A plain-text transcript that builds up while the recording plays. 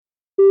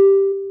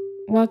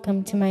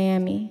Welcome to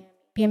Miami.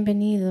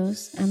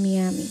 Bienvenidos a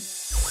Miami.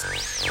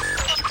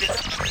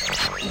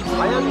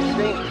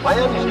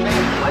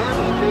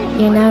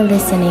 You're now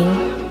listening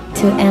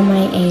to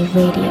MIA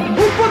Radio.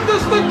 Who put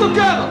this thing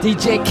together?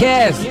 DJ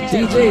Kaz,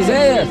 DJ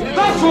Zaya.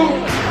 That's who.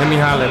 Let me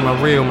holler at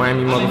my real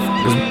Miami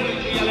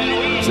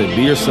motherfuckers. Say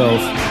be yourself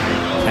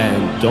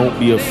and don't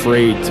be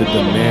afraid to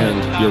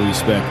demand your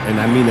respect. And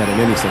I mean that in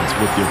any sense,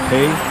 with your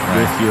pay,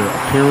 with your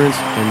appearance,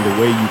 and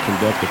the way you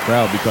conduct the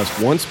crowd. Because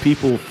once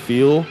people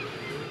feel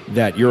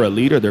that you're a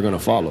leader, they're going to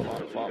follow.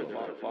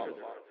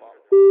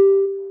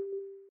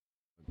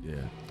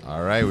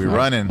 All right, we're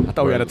running. I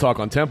thought we had to talk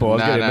on tempo. I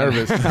was getting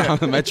nervous. On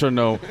the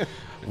metronome.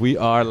 We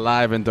are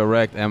live and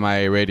direct.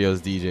 MIA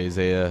Radio's DJ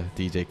Zaya,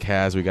 DJ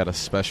Kaz. We got a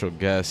special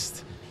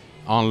guest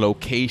on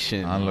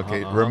location.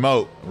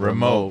 Remote.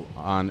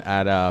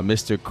 At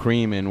Mr.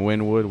 Cream in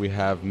Wynwood. We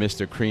have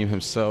Mr. Cream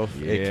himself,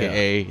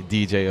 a.k.a.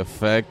 DJ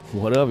Effect.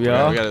 What up,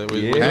 y'all?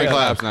 We do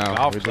claps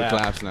now. We do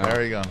claps now.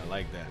 There we go. I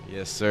like that.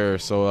 Yes, sir.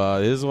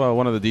 So this is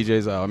one of the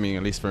DJs,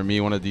 at least for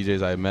me, one of the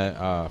DJs I met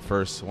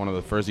one of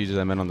the first DJs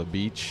I met on the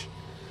beach.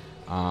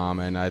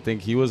 And I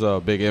think he was a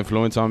big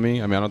influence on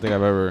me. I mean, I don't think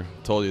I've ever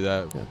told you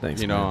that. Yeah,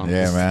 thanks, man.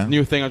 Yeah, man.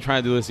 New thing I'm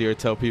trying to do this year,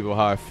 tell people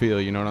how I feel.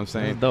 You know what I'm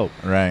saying? That's dope.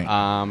 Right.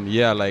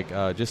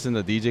 Just in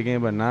the DJ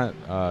game, but not,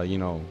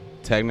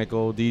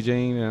 technical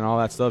DJing and all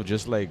that stuff.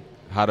 Just like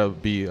how to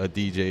be a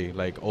DJ,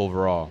 like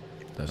overall.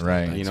 That's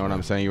right. You know what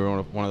I'm saying? You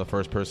were one of the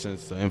first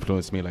persons to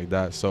influence me like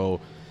that. So,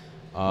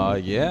 I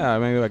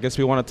guess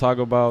we want to talk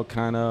about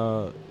kind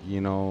of,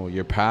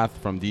 your path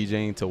from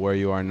DJing to where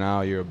you are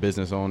now. You're a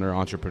business owner,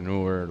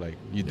 entrepreneur, like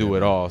you do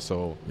it all.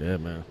 So, yeah,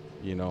 man.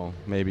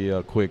 Maybe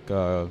a quick,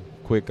 how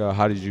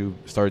did you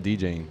start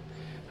DJing?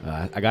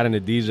 I got into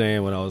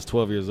DJing when I was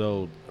 12 years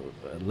old.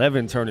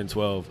 11 turning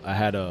 12.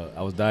 I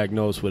was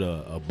diagnosed with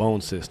a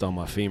bone cyst on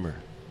my femur.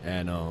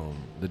 And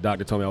the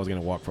doctor told me I was going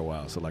to walk for a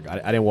while. So, I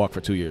didn't walk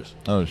for 2 years.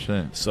 Oh,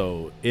 shit.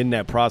 So, in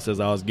that process,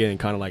 I was getting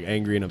kind of,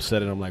 angry and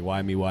upset. And I'm like,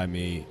 why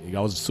me? I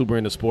was super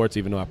into sports,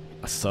 even though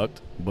I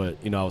sucked. But,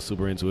 I was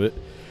super into it.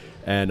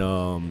 And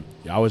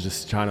I was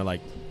just trying to,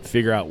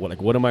 figure out,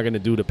 what am I going to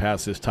do to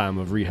pass this time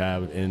of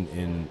rehab?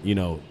 And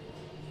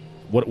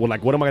what am I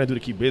going to do to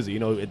keep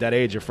busy? At that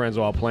age, your friends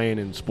are all playing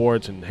in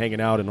sports and hanging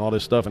out and all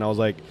this stuff. And I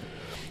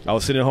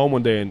was sitting at home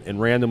one day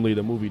and randomly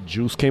the movie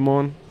Juice came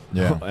on.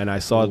 Yeah. And I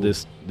saw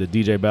the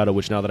DJ battle,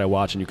 which now that I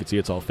watch and you can see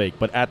it's all fake.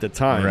 But at the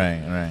time,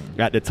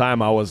 At the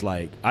time,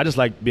 I just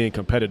liked being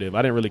competitive.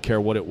 I didn't really care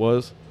what it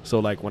was.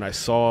 So when I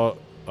saw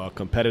a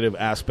competitive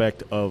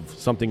aspect of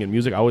something in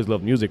music, I always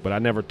loved music, but I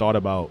never thought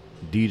about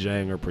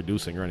DJing or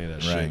producing or any of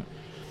that shit.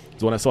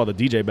 So when I saw the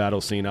DJ battle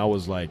scene, I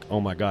was like,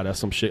 oh my God, that's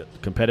some shit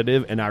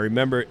competitive. And I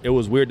remember it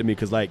was weird to me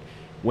because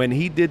when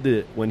he did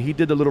the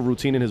little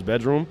routine in his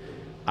bedroom,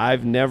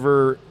 I've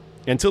never,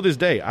 until this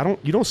day,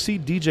 you don't see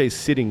DJs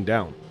sitting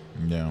down.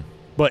 Yeah.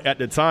 But at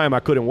the time, I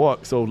couldn't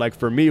walk. So,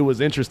 for me, it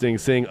was interesting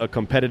seeing a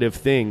competitive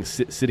thing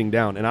sitting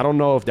down. And I don't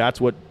know if that's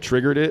what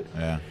triggered it.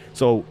 Yeah.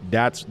 So,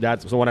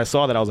 so when I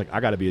saw that, I was like, I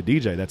got to be a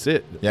DJ. That's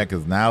it. Yeah,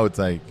 because now it's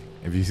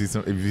if you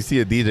see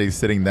a DJ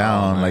sitting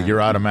down,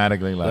 you're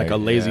automatically like a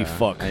lazy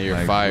fuck. And you're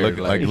fired.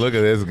 Look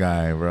at this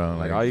guy,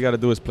 bro. All you got to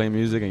do is play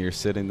music and you're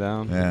sitting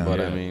down. Yeah. But,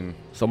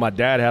 So my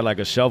dad had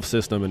a shelf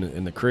system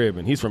in the crib,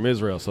 and he's from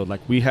Israel. So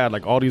we had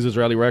all these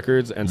Israeli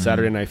records and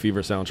Saturday Night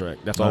Fever soundtrack.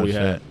 That's all we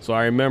had. So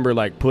I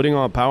remember putting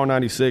on Power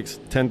 96,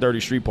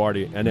 1030 Street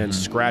Party, and then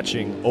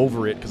scratching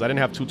over it because I didn't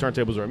have two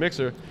turntables or a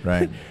mixer.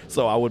 Right.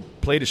 So I would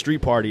play the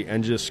Street Party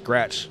and just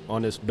scratch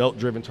on this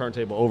belt-driven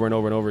turntable over and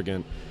over and over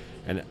again.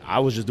 And I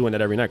was just doing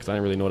that every night because I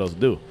didn't really know what else to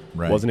do.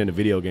 Right. Wasn't into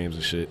video games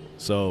and shit.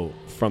 So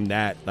from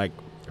that, I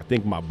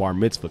think my bar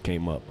mitzvah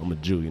came up. I'm a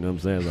Jew, you know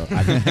what I'm saying? So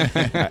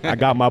I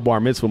got my bar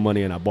mitzvah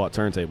money and I bought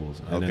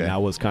turntables. And then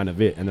that was kind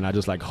of it. And then I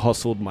just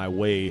hustled my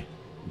way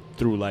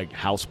through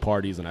house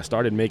parties. And I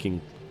started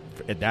making,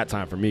 at that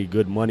time for me,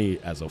 good money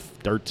as a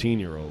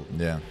 13-year-old.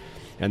 Yeah.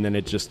 And then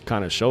it just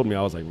kind of showed me.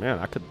 I was like,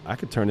 man, I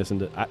could turn this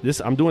into this.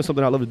 I'm doing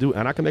something I love to do,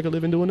 and I can make a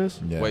living doing this.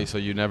 Yeah. Wait, so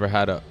you never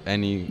had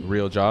any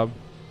real job?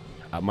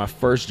 My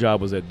first job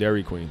was at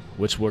Dairy Queen,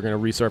 which we're going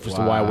to resurface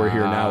to why we're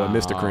here now at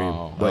Mr. Cream.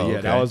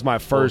 But that was my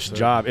first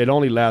job. It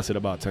only lasted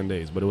about 10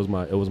 days, but it was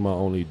my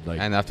only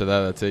And after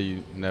that, that's it.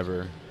 You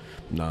never.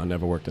 No, I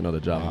never worked another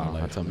job in my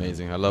life. That's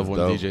amazing. I love when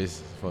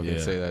DJs fucking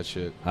say that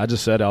shit. I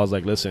just said, I was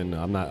like, listen,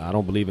 I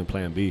don't believe in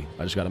plan B.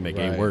 I just got to make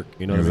A work.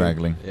 You know what I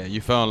mean? Yeah, you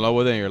fell in love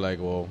with it and you're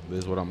like, well, this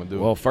is what I'm going to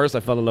do. Well, first I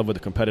fell in love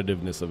with the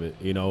competitiveness of it,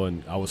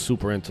 and I was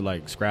super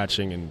into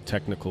scratching and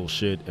technical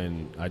shit,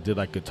 and I did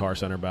Guitar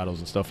Center battles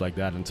and stuff like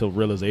that until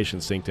realization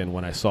synced in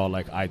when I saw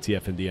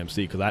ITF and DMC,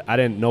 because I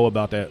didn't know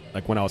about that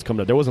when I was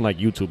coming up. There wasn't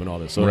YouTube and all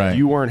this. So if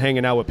you weren't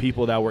hanging out with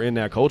people that were in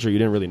that culture, you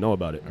didn't really know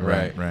about it.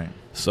 Right.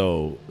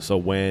 So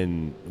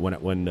when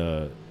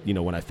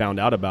I found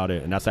out about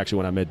it, and that's actually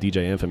when I met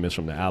DJ Infamous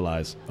from the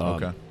Allies.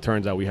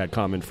 Turns out we had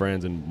common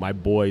friends, and my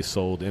boy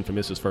sold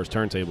Infamous's first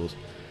turntables.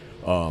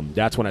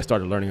 That's when I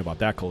started learning about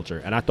that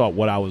culture, and I thought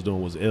what I was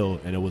doing was ill,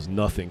 and it was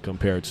nothing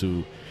compared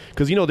to,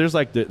 because there's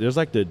like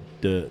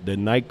the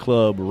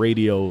nightclub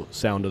radio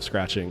sound of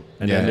scratching,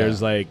 and then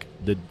there's like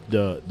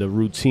the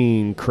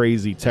routine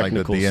crazy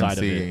technical like side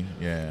of it,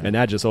 and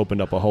that just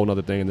opened up a whole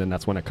other thing, and then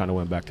that's when I kind of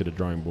went back to the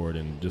drawing board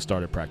and just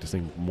started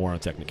practicing more on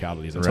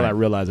technicalities until I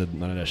realized that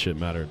none of that shit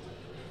mattered.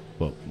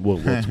 But we'll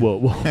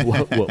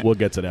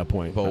get to that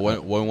point.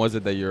 But when was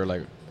it that you're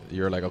like,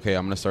 okay,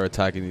 I'm gonna start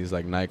attacking these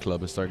like nightclubs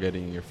and start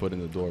getting your foot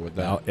in the door with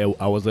that?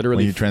 I was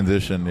literally when you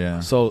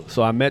transitioned,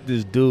 So I met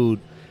this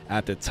dude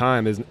at the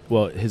time.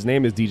 His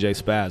name is DJ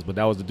Spaz, but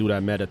that was the dude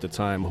I met at the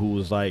time who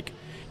was like,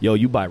 "Yo,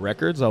 you buy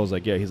records?" I was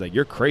like, "Yeah." He's like,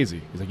 "You're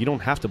crazy." He's like, "You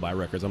don't have to buy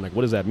records." I'm like,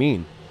 "What does that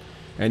mean?"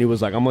 And he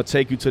was like, "I'm gonna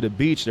take you to the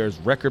beach. There's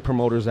record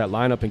promoters that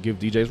line up and give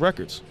DJs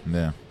records."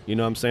 Yeah. You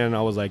know what I'm saying? And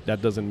I was like,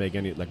 "That doesn't make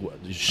any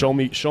show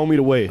me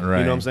the way." Right.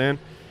 You know what I'm saying?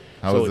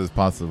 How is this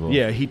possible?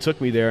 Yeah, he took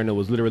me there, and it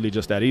was literally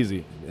just that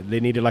easy. They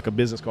needed like a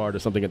business card or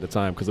something at the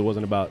time because it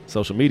wasn't about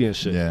social media and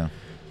shit. Yeah.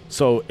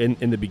 So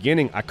in the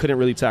beginning, I couldn't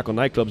really tackle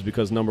nightclubs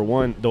because, number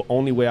one, the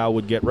only way I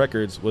would get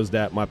records was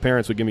that my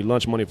parents would give me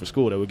lunch money for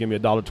school. They would give me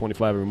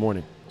 $1.25 every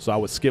morning. So I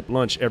would skip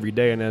lunch every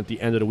day, and then at the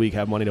end of the week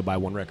have money to buy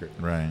one record.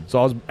 Right. So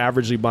I was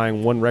averagely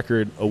buying one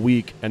record a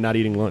week and not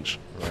eating lunch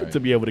to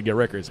be able to get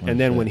records. And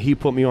then when he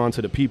put me on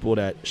to the people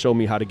that showed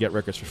me how to get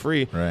records for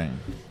free,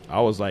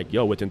 I was like,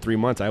 yo, within 3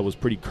 months, I was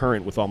pretty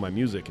current with all my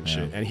music and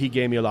shit. And he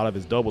gave me a lot of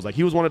his doubles. Like,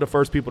 he was one of the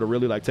first people to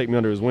really like take me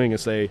under his wing and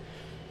say,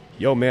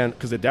 yo, man,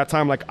 because at that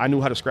time, like, I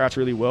knew how to scratch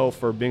really well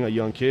for being a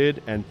young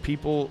kid, and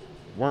people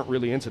weren't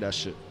really into that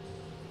shit.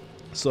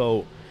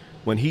 So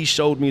when he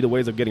showed me the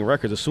ways of getting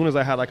records, as soon as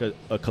I had like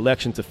a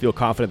collection to feel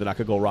confident that I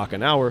could go rock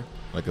an hour,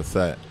 like a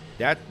set,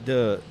 that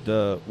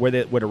where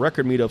the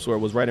record meetups were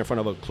was right in front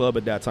of a club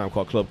at that time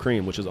called Club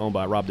Cream, which is owned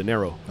by Rob De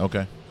Niro.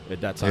 Okay.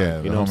 At that time,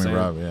 yeah, you know what I'm saying?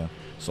 Rob, yeah.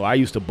 So I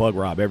used to bug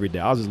Rob every day.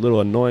 I was this little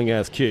annoying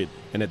ass kid,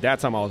 and at that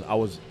time I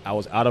was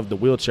out of the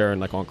wheelchair and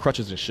like on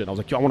crutches and shit. I was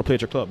like, yo, I want to play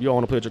at your club. Yo, I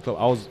want to play at your club.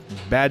 I was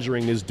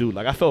badgering this dude.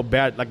 Like, I felt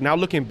bad. Like, now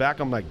looking back,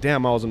 I'm like,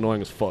 damn, I was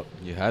annoying as fuck.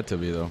 You had to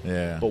be though.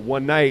 Yeah. But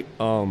one night,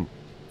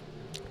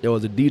 there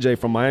was a DJ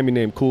from Miami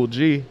named Cool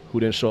G who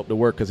didn't show up to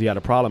work because he had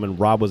a problem, and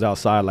Rob was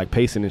outside like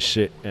pacing and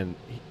shit, and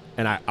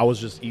I was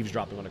just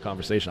eavesdropping on the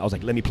conversation. I was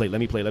like, let me play.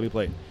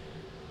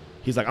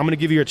 He's like, I'm gonna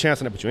give you a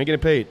chance on it, but you ain't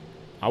getting paid.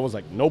 I was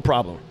like, no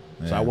problem.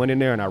 Yeah. So I went in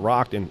there and I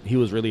rocked, and he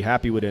was really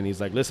happy with it. And he's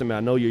like, listen, man, I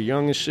know you're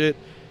young and shit,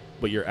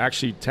 but you're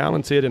actually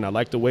talented, and I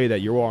like the way that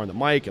you are on the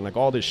mic and like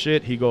all this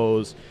shit. He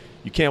goes,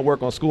 you can't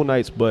work on school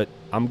nights, but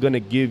I'm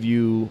gonna give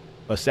you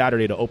a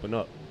Saturday to open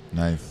up.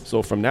 Nice.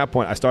 So from that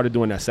point, I started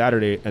doing that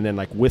Saturday, and then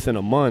like within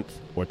a month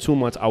or 2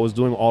 months, I was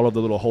doing all of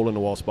the little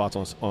hole-in-the-wall spots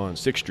on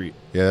 6th Street.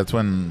 Yeah, that's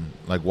when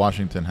like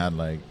Washington had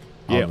like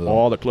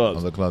all the clubs.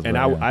 All the clubs, and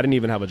right, I didn't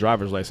even have a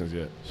driver's license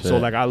yet. Shit. So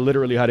like I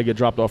literally had to get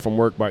dropped off from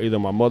work by either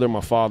my mother,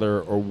 my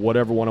father, or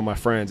whatever one of my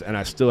friends, and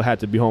I still had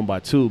to be home by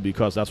 2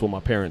 because that's what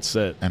my parents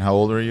said. And how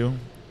old are you?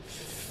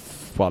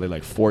 Probably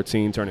like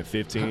 14, turning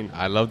 15.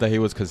 I love that he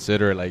was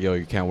considerate, like, yo,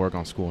 you can't work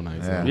on school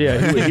nights. Yeah,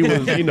 he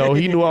was,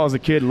 he knew I was a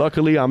kid.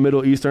 Luckily, I'm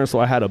Middle Eastern, so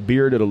I had a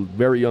beard at a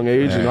very young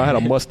age. I had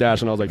a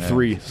mustache when I was like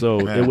 3,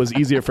 so it was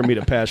easier for me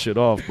to pass shit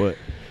off. But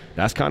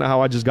that's kind of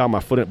how I just got my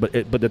foot in.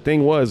 But the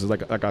thing was, is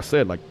like I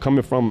said, like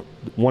coming from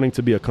wanting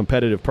to be a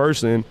competitive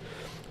person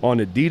on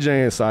the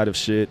DJing side of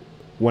shit,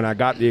 when I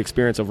got the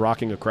experience of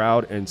rocking a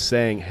crowd and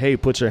saying, hey,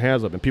 put your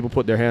hands up, and people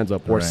put their hands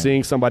up, or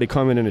seeing somebody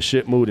come in a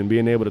shit mood and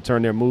being able to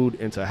turn their mood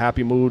into a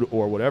happy mood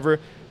or whatever,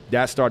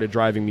 that started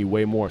driving me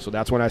way more. So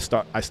that's when I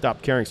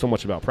stopped caring so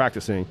much about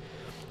practicing,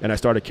 and I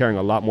started caring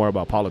a lot more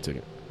about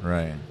politicking.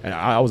 Right. And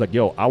I was like,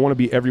 yo, I want to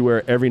be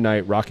everywhere every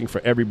night rocking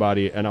for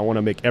everybody, and I want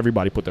to make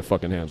everybody put their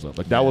fucking hands up.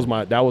 Like that was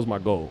my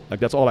goal. Like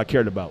that's all I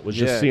cared about was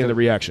just seeing the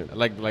reaction.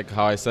 Like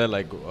how I said,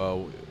 like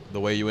the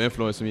way you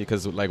influenced me,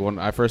 because like when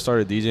I first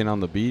started DJing on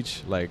the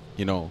beach, like,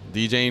 you know,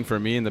 DJing for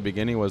me in the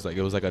beginning was like,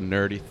 it was like a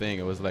nerdy thing.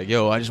 It was like,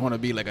 yo, I just want to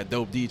be like a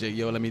dope DJ.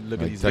 Yo, let me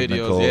look like at these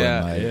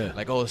videos.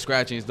 Like, oh,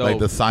 scratching's dope. Like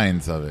the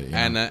science of it.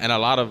 And a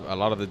lot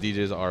of the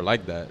DJs are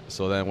like that.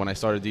 So then when I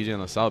started DJing on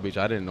the South Beach,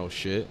 I didn't know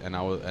shit.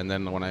 And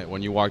then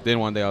when you walked in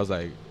one day, I was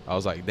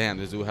like, damn,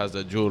 this dude has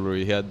the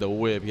jewelry. He had the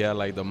whip. He had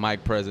like the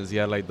mic presence. He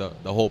had like the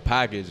whole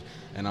package.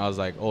 And I was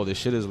like, oh, this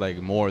shit is like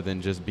more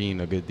than just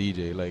being a good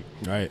DJ. Like,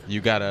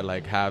 you gotta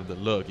like have the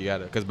look. You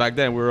gotta, because back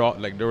then we were all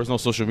like, there was no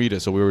social media,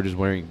 so we were just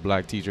wearing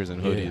black t-shirts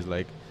and hoodies,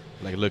 like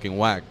looking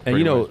whack. And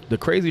you know, the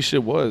crazy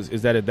shit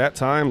is that at that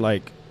time,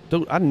 like,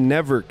 dude, I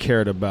never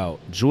cared about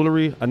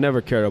jewelry. I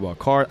never cared about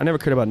cars. I never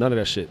cared about none of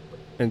that shit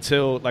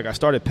until like I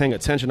started paying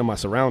attention to my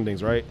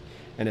surroundings, right?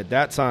 And at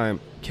that time,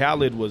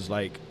 Khaled was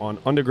like on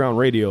underground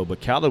radio, but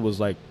Khaled was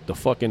like the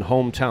fucking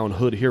hometown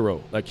hood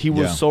hero. Like he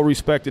was so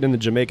respected in the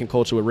Jamaican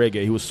culture with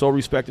reggae. He was so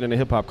respected in the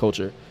hip hop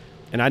culture,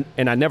 and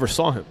I never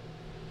saw him,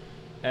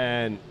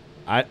 and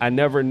I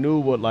never knew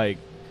what, like,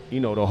 you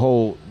know, the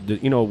whole,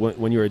 you know,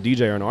 when you're a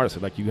DJ or an artist,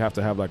 like you have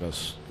to have like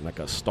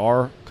a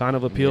star kind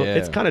of appeal.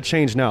 It's kind of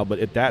changed now, but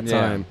at that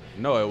time,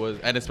 no, it was,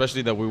 and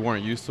especially that we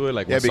weren't used to it.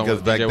 Like because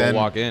when back DJ then would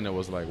walk in, it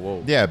was like,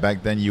 whoa. Yeah,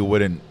 back then you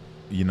wouldn't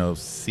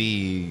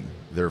see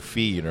their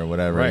feed or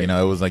whatever. Right.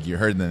 It was like you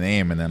heard the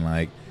name, and then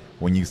like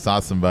when you saw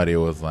somebody, it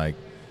was like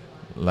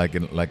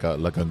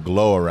a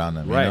glow around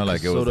them. Right.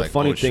 Like it so was the like,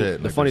 funny oh, thing,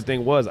 shit. the funny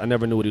thing was, I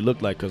never knew what he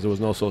looked like because there was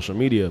no social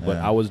media. But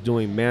Yeah. I was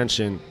doing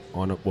Mansion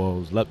on it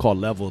was called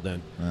Level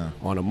then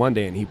on a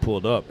Monday, and he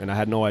pulled up, and I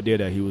had no idea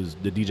that he was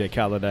the DJ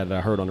Khaled that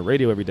I heard on the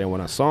radio every day.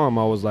 When I saw him,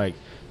 I was like,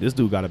 this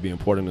dude got to be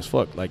important as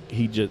fuck. Like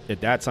he just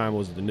at that time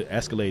was the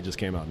Escalade just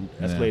came out.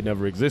 Escalade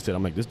never existed.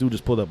 I'm like, this dude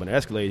just pulled up an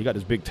Escalade. He got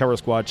this big Terror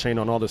Squad chain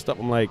on all this stuff.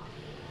 I'm like,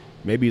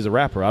 maybe he's a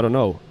rapper. I don't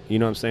know. You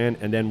know what I'm saying?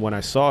 And then when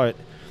I saw it.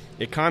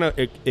 I kind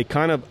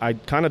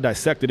of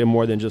dissected it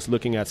more than just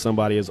looking at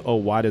somebody as, oh,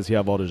 why does he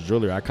have all this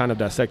jewelry? I kind of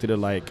dissected it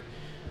like,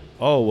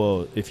 oh,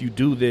 well, if you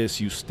do this,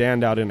 you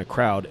stand out in a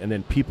crowd, and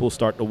then people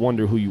start to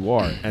wonder who you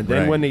are. And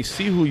then when they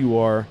see who you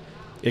are,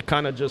 it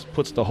kind of just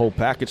puts the whole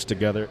package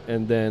together,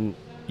 and then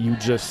you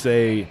just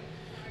say,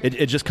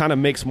 it just kind of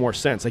makes more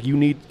sense. Like you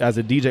need, as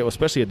a DJ,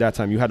 especially at that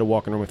time, you had to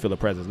walk in the room and feel the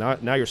presence.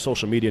 Now your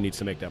social media needs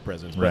to make that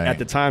presence. But at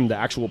the time, the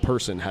actual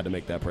person had to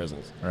make that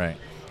presence. Right.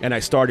 And I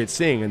started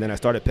seeing, and then I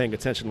started paying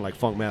attention to like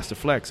Funk Master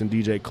Flex and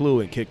DJ Clue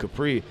and Kid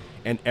Capri,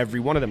 and every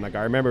one of them. Like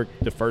I remember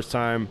the first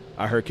time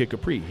I heard Kid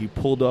Capri, he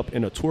pulled up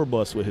in a tour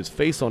bus with his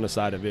face on the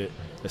side of it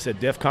that said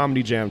Def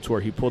Comedy Jam Tour.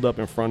 He pulled up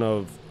in front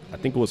of, I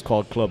think it was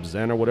called Club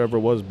Zen or whatever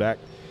it was back,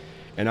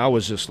 and I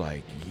was just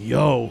like,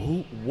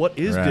 yo, what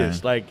is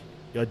this? Like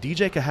a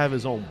DJ could have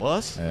his own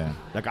bus? Yeah.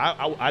 Like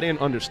I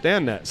didn't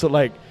understand that. So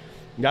like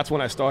that's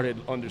when I started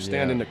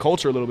understanding the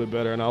culture a little bit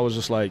better, and I was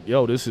just like,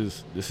 yo, this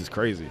is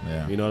crazy.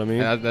 Yeah. You know what I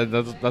mean?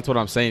 And that's what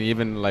I'm saying.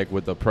 Even like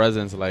with the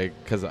presence, like,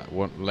 because I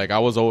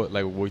was always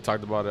like, we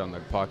talked about it on the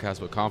podcast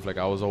with Conflict.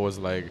 I was always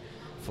like,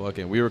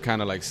 fucking, we were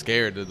kind of like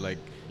scared to like,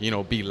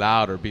 be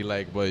loud or be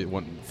like, but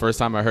when first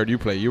time I heard you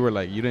play, you were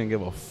like, you didn't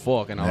give a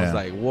fuck, and I was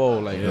like, whoa,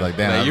 like, like,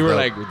 damn, like you were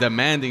dope. like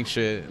demanding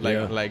shit,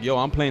 like yo,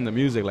 I'm playing the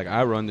music, like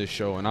I run this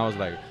show, and I was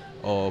like,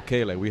 oh,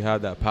 okay, like we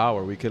have that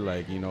power, we could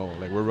like,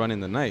 like we're running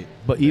the night.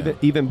 But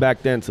even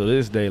back then to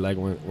this day, like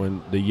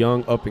when the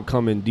young up and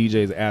coming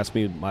DJs ask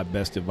me my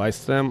best advice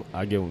to them,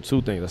 I give them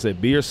two things. I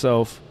said, be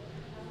yourself,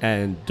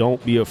 and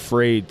don't be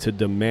afraid to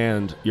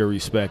demand your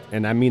respect.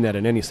 And I mean that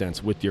in any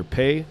sense, with your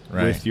pay,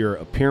 with your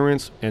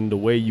appearance, and the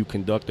way you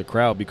conduct the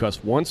crowd.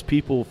 Because once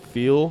people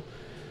feel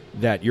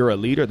that you're a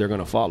leader, they're going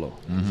to follow.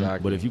 Exactly.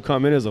 But if you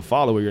come in as a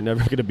follower, you're never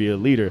going to be a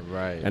leader.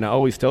 Right. And I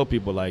always tell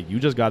people, like, you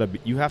just got to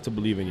you have to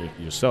believe in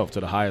yourself to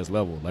the highest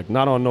level. Like,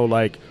 not on no,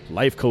 like,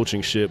 life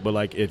coaching shit, but,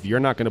 like, if you're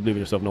not going to believe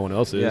in yourself, no one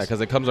else is. Yeah,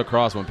 because it comes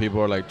across when people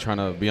are, like, trying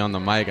to be on the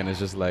mic, and it's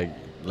just, like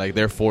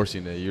they're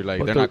forcing it. You're,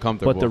 like, they're not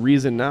comfortable. But the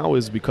reason now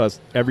is because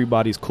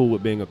everybody's cool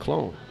with being a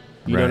clone.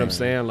 You know what I'm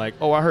saying? Like,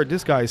 oh, I heard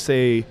this guy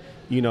say,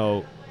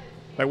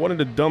 like, one of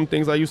the dumb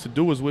things I used to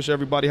do was wish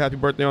everybody happy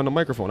birthday on the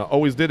microphone. I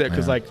always did that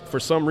because, like, for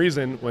some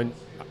reason,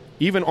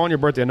 even on your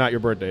birthday or not your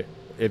birthday,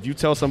 if you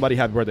tell somebody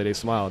happy birthday, they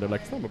smile. They're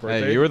like, it's not my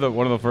birthday. Hey, you were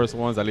one of the first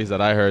ones, at least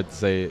that I heard,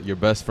 say your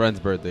best friend's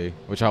birthday,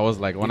 which I was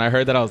like, when I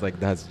heard that, I was like,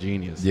 that's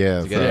genius.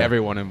 Yeah. To get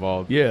everyone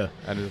involved. Yeah.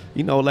 And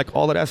like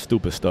all of that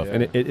stupid stuff. Yeah.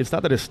 And it's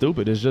not that it's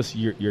stupid. It's just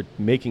you're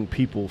making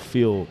people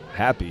feel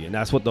happy. And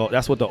that's what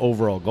the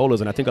overall goal is.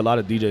 And I think a lot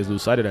of DJs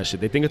lose sight of that shit.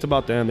 They think it's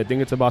about them. They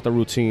think it's about the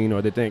routine,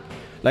 or they think,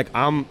 like,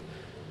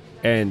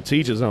 and to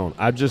each his own.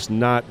 I'm just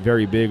not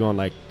very big on,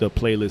 like, the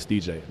playlist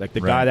DJ. Like,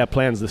 the guy that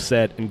plans the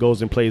set and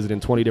goes and plays it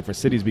in 20 different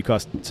cities,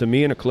 because to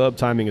me in a club,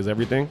 timing is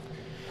everything.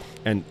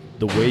 And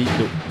the way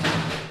a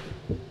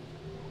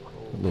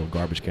little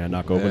garbage can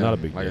knock over, not a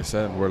big deal. Like I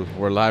said,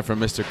 we're live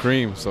from Mr.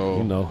 Cream,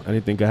 so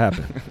anything could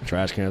happen.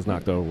 Trash cans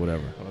knocked over,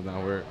 whatever. Well,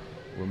 now we're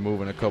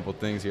moving a couple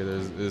things here.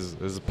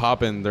 There's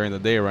popping during the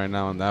day right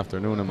now, in the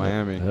afternoon in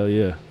Miami. Hell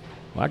yeah.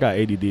 Well, I got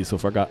ADD, so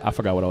I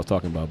forgot what I was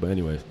talking about. But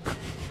anyways.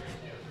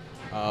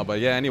 But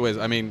yeah, anyways,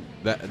 I mean,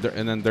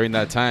 and then during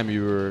that time,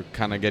 you were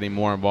kind of getting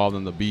more involved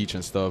in the beach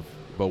and stuff.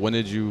 But when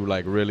did you,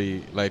 like,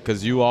 really, like,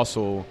 because you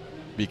also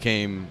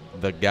became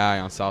the guy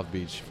on South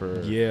Beach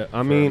for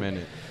a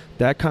minute.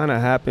 That kind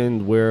of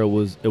happened where it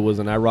was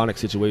an ironic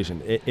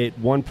situation. At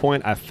one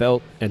point, I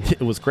felt, and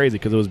it was crazy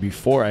because it was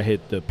before I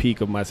hit the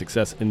peak of my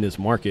success in this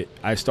market.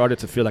 I started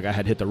to feel like I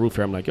had hit the roof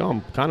here. I'm like, yo,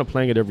 I'm kind of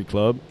playing at every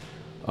club.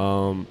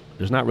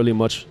 There's not really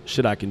much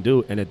shit I can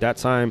do. And at that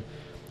time,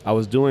 I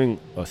was doing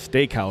a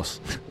steakhouse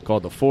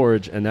called The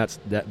Forge, and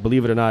that,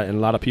 believe it or not, and a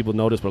lot of people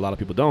know this, but a lot of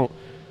people don't.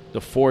 The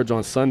Forge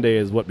on Sunday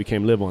is what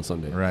became Live on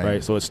Sunday,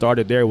 right? So it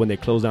started there. When they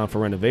closed down for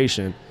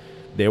renovation,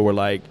 they were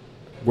like,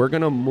 we're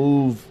going to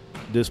move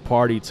this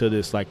party to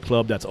this, like,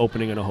 club that's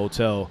opening in a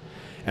hotel.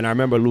 And I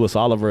remember Louis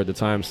Oliver at the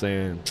time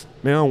saying,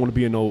 man, I don't want to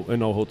be in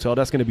no hotel.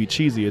 That's going to be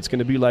cheesy. It's going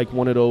to be like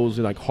one of those,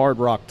 like, hard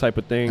rock type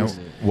of things.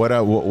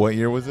 What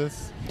year was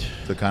this?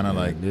 To kind of,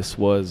 like, this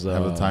was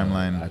have a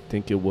timeline. I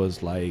think it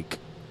was like,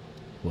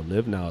 well,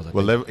 Live now is,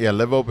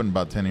 Live opened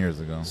about 10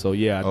 years ago. So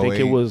yeah, I think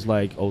it was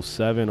like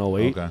 07,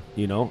 08,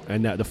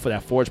 and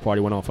that Forge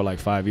party went on for like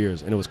 5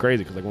 years, and it was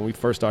crazy because, like, when we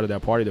first started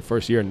that party, the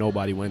first year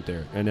nobody went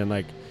there, and then,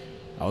 like,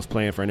 I was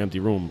playing for an empty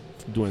room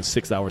doing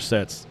 6-hour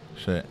sets.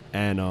 Shit.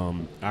 And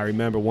I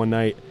remember one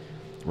night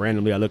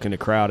randomly I look in the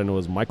crowd and it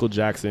was Michael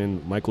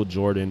Jackson, Michael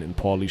Jordan, and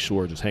Pauly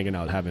Shore just hanging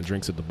out having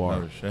drinks at the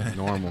bar. Oh, shit.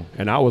 Normal.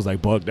 And I was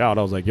like bugged out.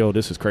 I was like, yo,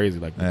 this is crazy.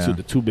 Like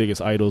the two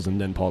biggest idols and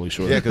then Pauly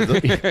Shore. Yeah,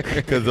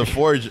 because the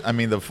Forge, I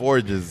mean, the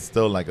Forge is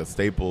still like a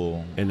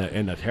staple. And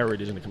the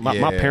heritage.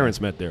 My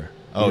parents met there.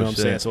 You know what I'm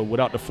saying? So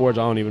without the Forge,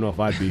 I don't even know if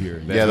I'd be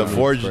here. Yeah, the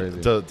Forge,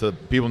 to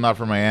people not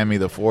from Miami,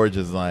 the Forge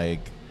is like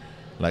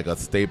a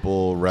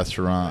staple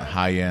restaurant,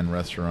 high-end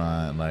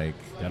restaurant. Like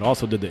that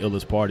also did the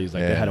illest parties.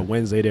 Like they had a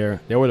Wednesday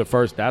there. They were the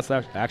first. That's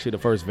actually the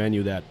first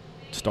venue that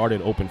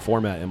started open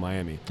format in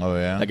Miami. Oh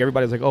yeah. Like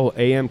everybody's like, oh,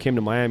 AM came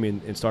to Miami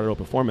and started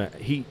open format.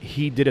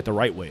 He did it the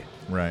right way.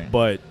 Right.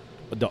 But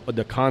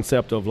the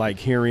concept of like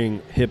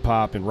hearing hip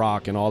hop and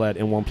rock and all that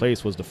in one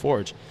place was the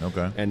Forge.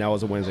 Okay. And that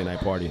was a Wednesday night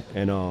party.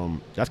 And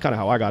that's kind of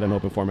how I got in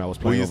open format. I was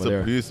playing over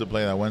there. Who used to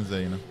play that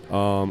Wednesday? You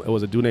know. It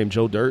was a dude named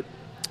Joe Dirt.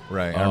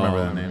 Right. I remember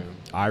that name.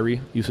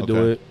 Irie used to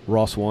do it,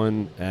 Ross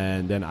One,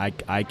 and then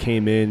I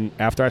came in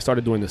after I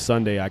started doing the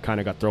Sunday. I kind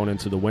of got thrown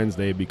into the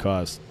Wednesday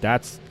because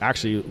that's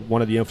actually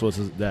one of the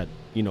influences that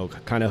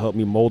kind of helped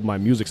me mold my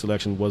music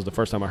selection. Was the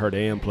first time I heard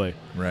AM play.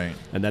 Right.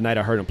 And that night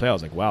I heard him play, I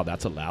was like, wow,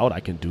 that's allowed. I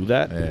can do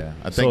that. Yeah,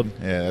 I think.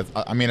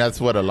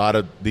 That's what a lot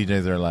of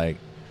DJs are like.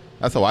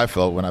 That's how I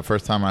felt when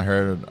first time I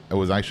heard it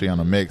was actually on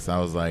a mix.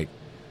 I'm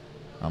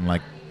like,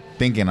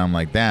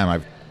 damn,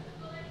 I've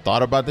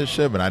thought about this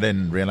shit, but I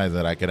didn't realize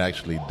that I could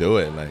actually do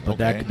it. Like, but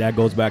that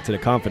goes back to the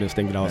confidence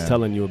thing that I was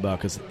telling you about,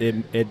 because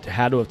it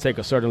had to take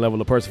a certain level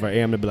of person for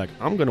AM to be like,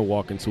 I'm gonna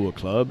walk into a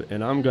club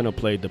and I'm gonna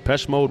play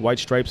Depeche Mode, White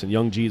Stripes, and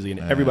Young Jeezy,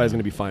 and everybody's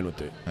gonna be fine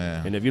with it.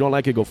 Yeah. And if you don't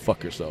like it, go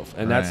fuck yourself.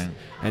 And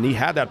and he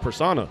had that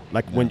persona.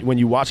 Like when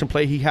you watch him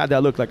play, he had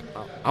that look. Like,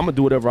 I'm gonna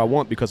do whatever I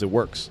want because it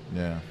works.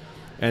 Yeah.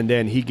 And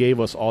then he gave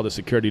us all the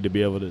security to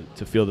be able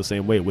to feel the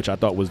same way, which I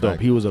thought was dope.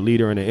 He was a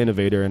leader and an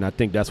innovator, and I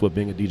think that's what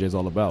being a DJ is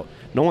all about.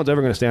 No one's ever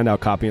going to stand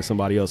out copying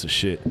somebody else's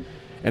shit.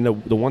 And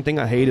the one thing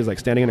I hate is like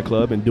standing in a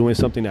club and doing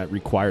something that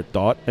required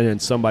thought, and then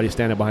somebody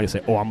standing behind you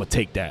say, oh, I'm going to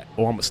take that,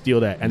 oh, I'm going to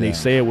steal that. And they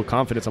say it with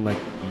confidence. I'm like,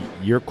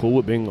 you're cool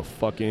with being a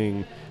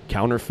fucking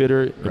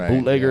counterfeiter, a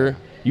bootlegger?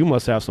 Yeah. You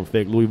must have some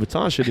fake Louis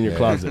Vuitton shit in your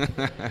closet.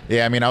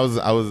 Yeah, I mean, I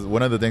was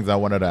one of the things I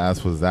wanted to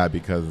ask was that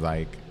because,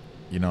 like,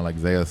 like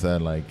Zaya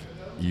said, like,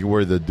 you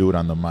were the dude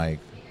on the mic.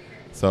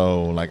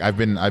 So like I've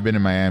been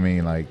in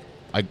Miami. Like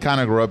I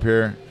kind of grew up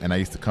here, and I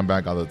used to come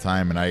back all the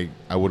time. And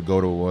I would go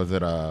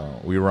to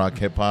We Rock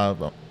Hip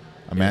Hop,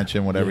 a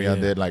mansion, whatever y'all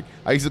did. Like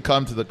I used to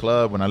come to the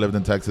club when I lived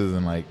in Texas,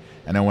 and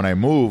then when I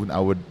moved, I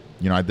would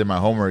I did my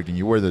homework, and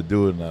you were the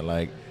dude. And,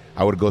 like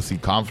I would go see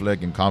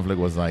Conflict, and Conflict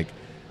was like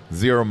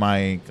zero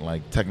mic,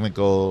 like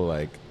technical,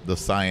 like the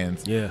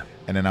science. Yeah.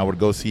 And then I would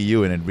go see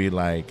you, and it'd be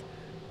like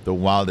the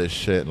wildest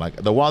shit. Like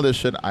the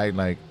wildest shit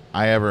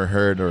I ever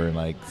heard or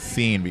like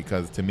seen,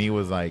 because to me it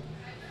was like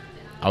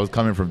I was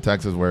coming from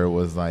Texas where it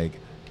was like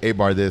A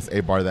bar this,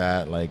 A bar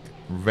that, like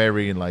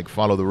very like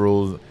follow the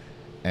rules,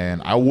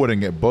 and I wouldn't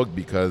get booked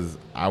because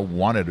I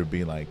wanted to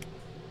be like,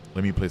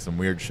 let me play some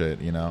weird shit,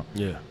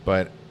 Yeah.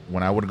 But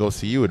when I would go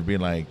see you, it'd be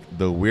like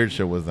the weird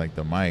shit was like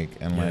the mic,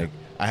 and like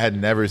I had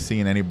never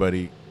seen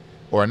anybody,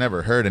 or I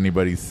never heard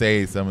anybody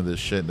say some of the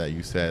shit that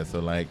you said.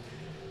 So like,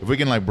 if we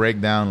can like break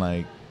down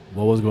like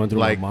what was going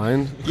through my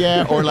mind?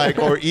 Yeah, or like,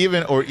 or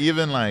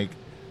even like,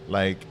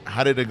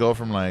 how did it go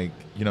from like,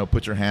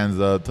 put your hands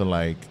up to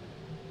like,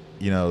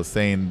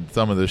 saying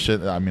some of the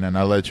shit? I mean, and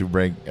I'll let you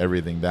break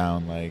everything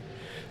down. Like,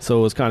 so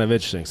it was kind of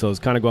interesting. So it's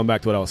kind of going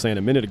back to what I was saying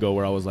a minute ago,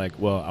 where I was like,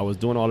 well, I was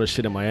doing all this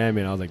shit in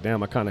Miami, and I was like,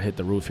 damn, I kind of hit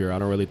the roof here. I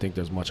don't really think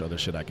there's much other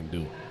shit I can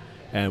do.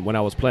 And when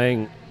I was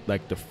playing,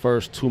 like the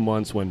first 2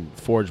 months when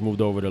Forge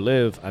moved over to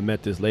live, I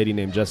met this lady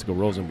named Jessica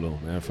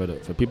Rosenblum. And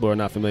for people who are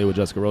not familiar with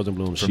Jessica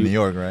Rosenblum, from New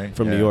York, right?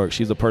 From New York.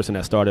 She's the person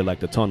that started like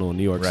the tunnel in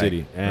New York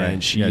City.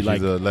 And she's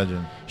a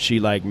legend. She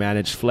like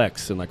managed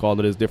Flex and like all of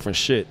this different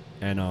shit.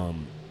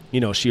 And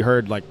she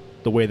heard like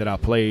the way that I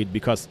played,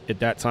 because at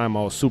that time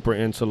I was super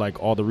into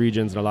like all the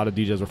regions, and a lot of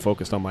DJs were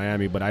focused on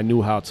Miami, but I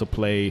knew how to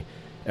play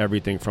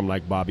everything from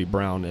like Bobby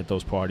Brown at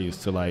those parties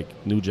to like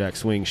New Jack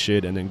Swing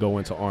shit, and then go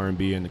into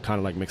R&B and kind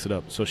of like mix it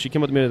up. So she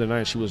came up to me the other night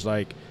and she was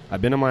like,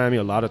 I've been in Miami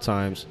a lot of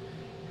times,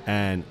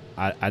 and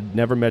I'd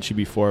never met you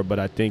before, but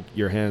I think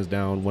you're hands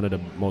down one of the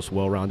most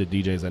well-rounded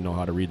DJs that know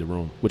how to read the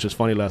room. Which is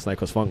funny last night,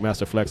 because Funk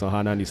Master Flex on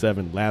Hot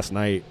 97 last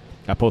night,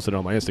 I posted it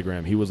on my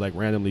Instagram. He was like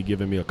randomly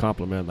giving me a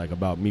compliment like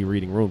about me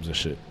reading rooms and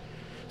shit.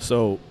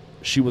 So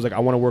she was like, I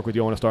want to work with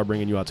you. I want to start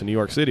bringing you out to New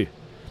York City.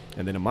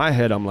 And then in my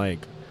head, I'm like,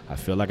 I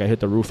feel like I hit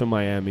the roof in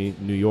Miami.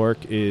 New York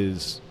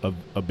is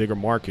a bigger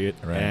market.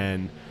 Right.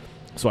 And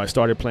so I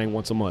started playing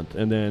once a month.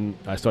 And then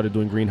I started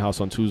doing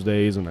Greenhouse on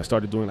Tuesdays. And I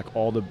started doing like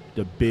all the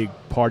big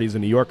parties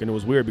in New York. And it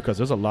was weird because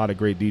there's a lot of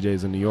great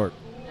DJs in New York.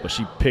 But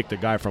she picked a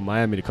guy from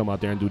Miami to come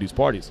out there and do these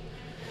parties.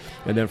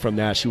 And then from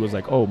that, she was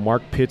like, oh,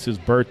 Mark Pitts'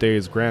 birthday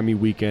is Grammy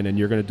weekend, and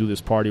you're going to do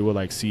this party with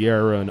like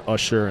Sierra and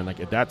Usher. And like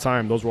at that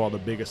time, those were all the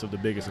biggest of the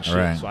biggest and shit.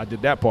 Right. So I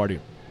did that party.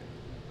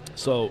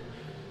 So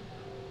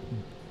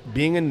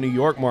being in the New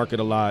York market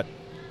a lot,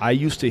 I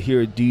used to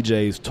hear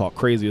DJs talk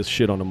crazy as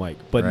shit on the mic,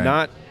 but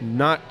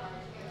not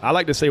I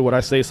like to say what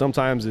I say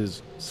sometimes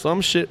is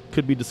some shit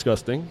could be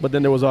disgusting, but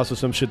then there was also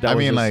some shit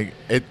that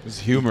it's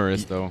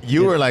humorous though.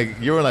 You were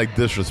like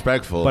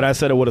disrespectful, but I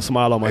said it with a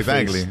smile on my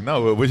face. Exactly.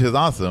 No, which is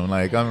awesome.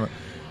 Like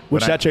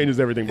which that changes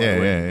everything. By the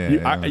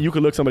way, you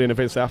could look somebody in the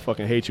face and say, "I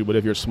fucking hate you," but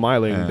if you're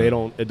smiling,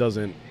 it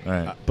doesn't.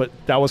 Right. But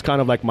that was kind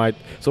of like my.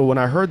 So when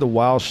I heard the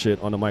wild shit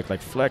on the mic,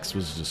 like Flex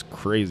was just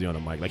crazy on the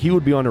mic. Like he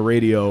would be on the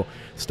radio,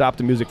 stop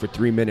the music for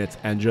 3 minutes,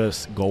 and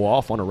just go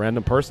off on a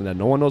random person that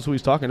no one knows who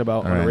he's talking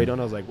about on the radio.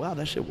 And I was like, wow,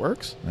 that shit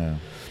works. Yeah.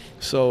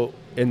 So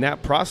in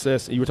that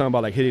process, you were talking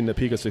about like hitting the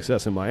peak of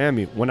success in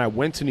Miami. When I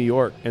went to New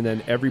York, and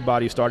then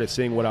everybody started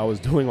seeing what I was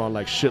doing on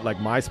like shit like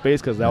MySpace,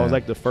 because that was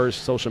like the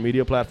first social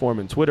media platform,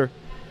 and Twitter.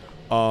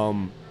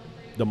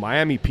 The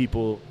Miami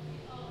people,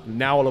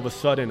 now all of a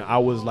sudden I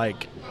was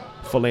like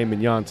filet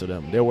mignon to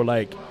them. They were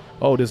like,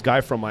 oh, this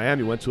guy from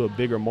Miami went to a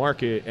bigger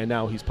market and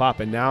now he's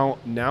popping. Now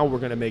we're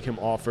going to make him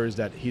offers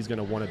that he's going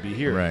to want to be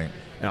here. Right.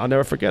 And I'll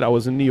never forget, I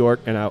was in New York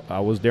and I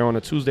was there on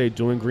a Tuesday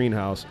doing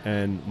Greenhouse,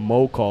 and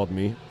Mo called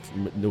me,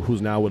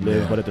 who's now with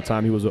Live, but at the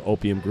time he was with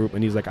Opium Group,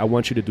 and he's like, I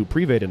want you to do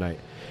Privé tonight.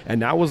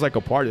 And that was like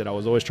a party that I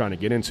was always trying to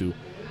get into.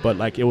 But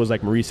like it was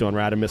like Mauricio and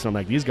Radamis, and I'm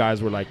like, these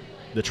guys were like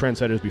the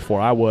trendsetters before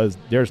I was.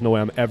 There's no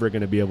way I'm ever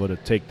going to be able to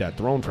take that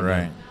throne from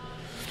them.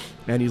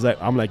 And he's like,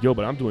 I'm like, yo,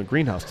 but I'm doing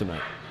Greenhouse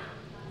tonight.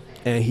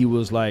 And he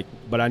was like,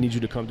 but I need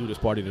you to come do this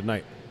party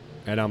tonight.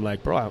 And I'm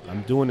like, bro,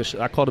 I'm doing this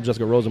shit. I called up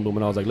Jessica Rosenblum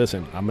and I was like,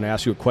 listen, I'm going to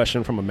ask you a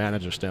question from a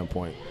manager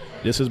standpoint.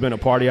 This has been a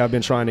party I've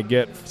been trying to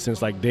get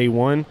since like day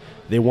one.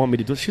 They want me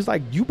to do it. She's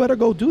like, you better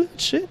go do that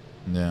shit.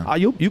 Yeah.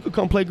 You could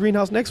come play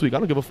Greenhouse next week. I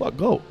don't give a fuck.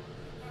 Go.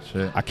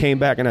 Shit. I came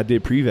back and I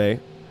did Privé.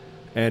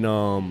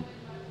 And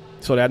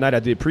so that night I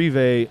did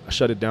Privé. I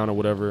shut it down or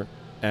whatever.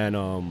 And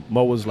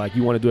Mo was like,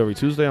 you want to do every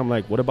Tuesday? I'm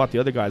like, what about the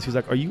other guys? He's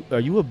like, are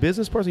you a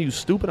business person? You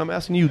stupid? I'm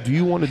asking you, do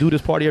you want to do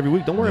this party every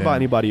week? Don't worry about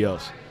anybody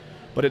else.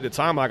 But at the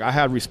time, like, I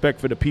had respect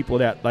for the people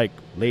that like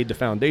laid the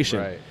foundation.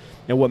 Right.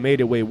 And what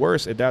made it way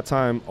worse, at that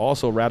time,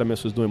 also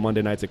Radamis was doing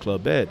Monday nights at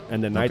Club Bed.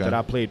 And the night that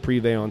I played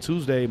Privé on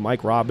Tuesday,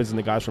 Mike Robbins and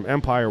the guys from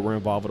Empire were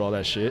involved with all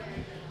that shit.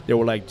 They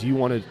were like, do you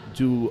want to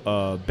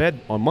do Bed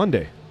on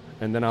Monday?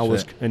 And then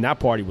and that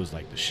party was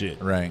like the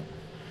shit. Right.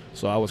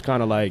 So I was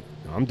kind of like,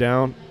 I'm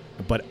down.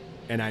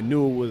 And I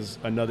knew it was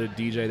another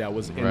DJ that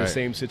was in the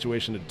same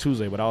situation as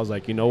Tuesday. But I was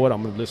like, you know what?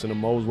 I'm going to listen to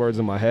Mo's words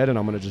in my head, and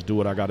I'm going to just do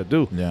what I got to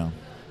do. Yeah.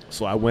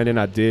 So I went in,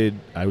 I did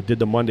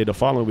the Monday the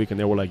following week, and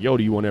they were like, yo,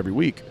 do you want every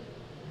week?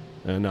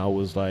 And I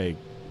was like,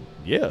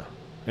 yeah.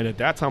 And at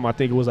that time, I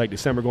think it was like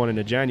December going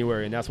into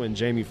January, and that's when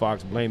Jamie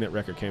Foxx Blame It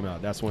record came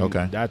out. That's when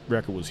that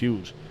record was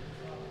huge.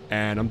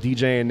 And I'm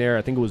DJing there.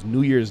 I think it was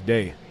New Year's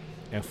Day.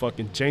 And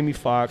fucking Jamie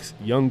Foxx,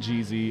 Young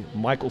Jeezy,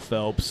 Michael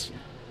Phelps.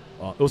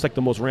 It was like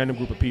the most random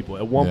group of people.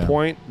 At one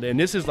point, and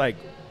this is like,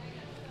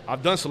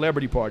 I've done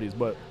celebrity parties,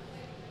 but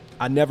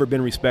I never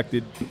been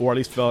respected, or at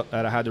least felt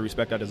that I had the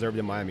respect I deserved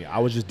in Miami. I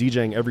was just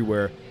DJing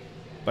everywhere,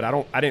 but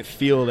I didn't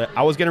feel that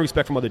I was getting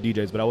respect from other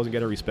DJs, but I wasn't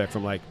getting respect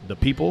from like the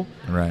people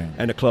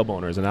and the club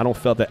owners. And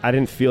I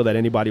didn't feel that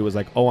anybody was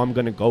like, oh, I'm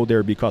gonna go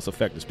there because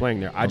Effect is playing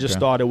there. I just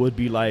thought it would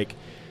be like,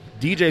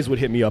 DJs would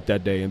hit me up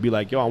that day and be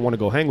like, yo, I want to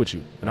go hang with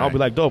you. And I would be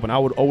like, dope. And I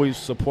would always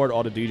support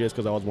all the DJs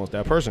because I was once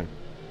that person.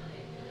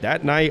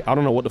 That night, I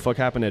don't know what the fuck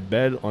happened at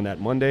Bed on that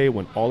Monday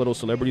when all of those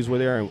celebrities were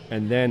there.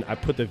 And then I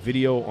put the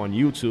video on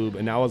YouTube,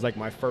 and that was like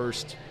my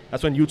first,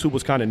 that's when YouTube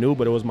was kind of new,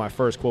 but it was my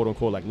first quote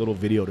unquote like little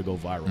video to go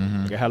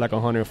viral. Like, it had like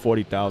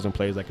 140,000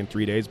 plays like in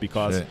 3 days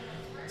because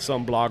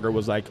some blogger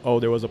was like, oh,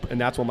 there was and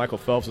that's when Michael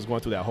Phelps was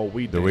going through that whole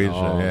weed thing.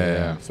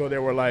 Yeah. So they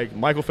were like,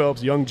 Michael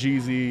Phelps, Young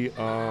Jeezy,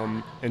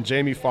 and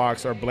Jamie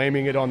Foxx are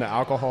blaming it on the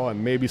alcohol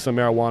and maybe some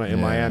marijuana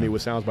in Miami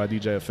with sounds by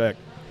DJ Effect.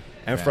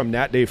 And from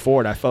that day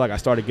forward, I felt like I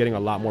started getting a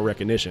lot more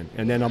recognition.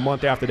 And then a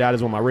month after that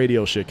is when my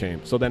radio shit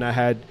came. So then I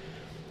had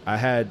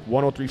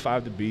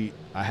 103.5 The Beat.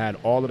 I had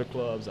all of the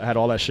clubs. I had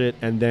all that shit.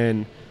 And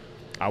then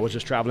I was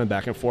just traveling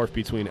back and forth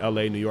between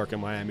L.A., New York,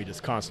 and Miami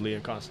just constantly.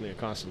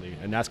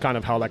 And that's kind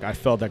of how like I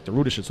felt like the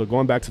root of shit. So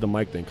going back to the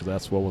mic thing, because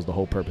that's what was the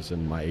whole purpose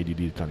in my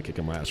ADD kind of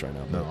kicking my ass right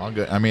now. No, all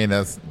good. I mean,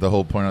 that's the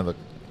whole point of the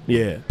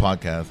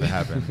podcast that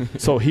happened.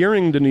 So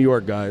hearing the New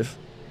York guys,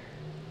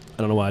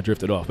 I don't know why I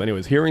drifted off. But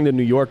anyways, hearing the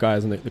New York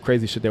guys and the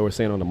crazy shit they were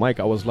saying on the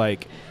mic, I was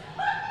like,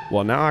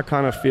 well, now I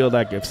kind of feel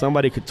like if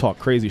somebody could talk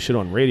crazy shit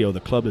on radio, the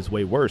club is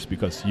way worse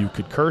because you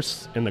could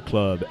curse in the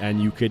club and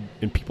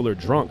people are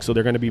drunk, so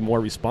they're going to be more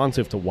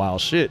responsive to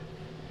wild shit.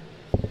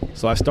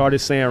 So I started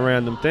saying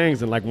random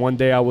things, and like one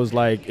day I was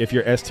like, if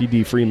you're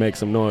STD free, make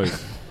some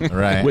noise.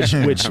 Right.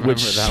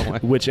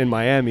 Which in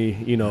Miami,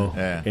 you know,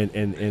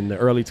 in the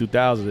early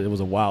 2000s, it was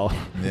a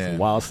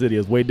wild city.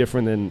 It's way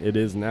different than it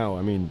is now.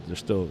 I mean, there's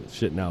still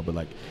shit now, but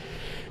like,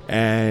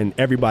 and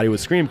everybody would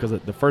scream because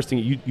the first thing,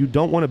 you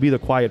don't want to be the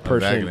quiet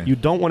person. Exactly. You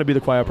don't want to be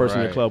the quiet person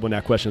in the club when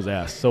that question is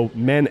asked. So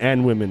men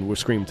and women would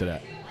scream to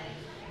that,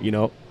 you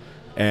know,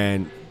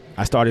 and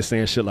I started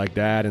saying shit like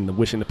that and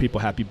wishing the people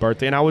happy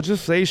birthday. And I would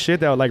just say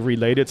shit that was like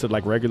related to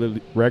like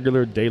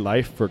regular day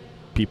life for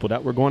people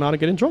that were going out and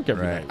getting drunk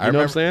every night. You know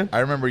what I'm saying? I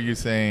remember you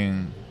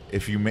saying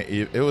if you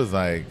it was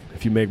like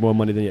if you make more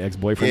money than your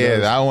ex-boyfriend. Yeah,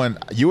 does. that one.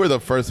 You were the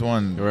first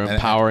one. You were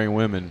empowering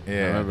women. Yeah,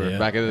 I remember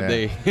back in the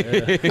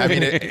day. I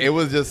mean, it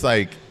was just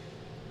like.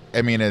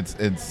 I mean,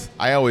 it's.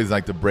 I always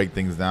like to break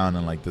things down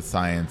and like the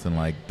science and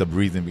like the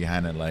reason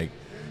behind it. Like,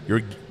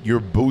 you're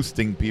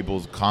boosting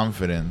people's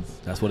confidence.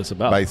 That's what it's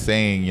about. By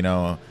saying, you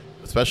know,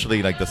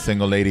 especially like the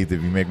single ladies,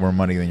 if you make more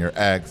money than your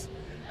ex,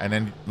 and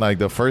then like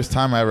the first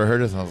time I ever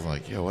heard this, I was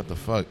like, yo, what the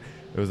fuck?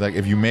 It was like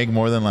if you make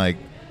more than like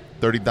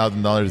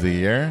 $30,000 a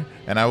year,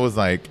 and I was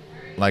like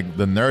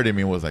the nerd in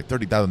me was like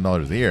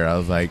 $30,000 a year. I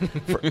was like,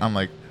 I'm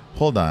like,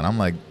 hold on, I'm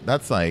like,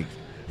 that's like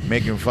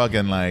making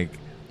fucking like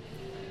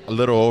a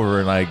little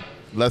over like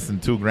less than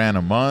 $2,000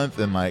 a month,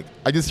 and like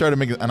I just started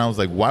making, and I was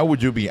like, why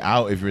would you be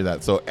out if you're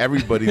that? So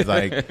everybody's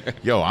like,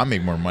 yo, I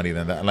make more money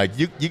than that. Like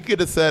you could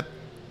have said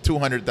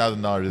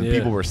 $200,000, and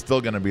people were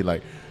still gonna be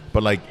like,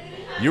 but like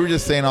you were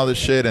just saying all this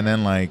shit, and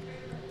then like,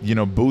 you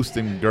know,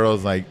 boosting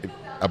girls like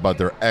about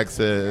their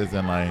exes,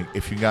 and like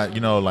if you got, you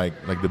know, like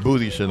the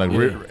boozy shit, like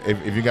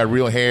if you got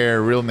real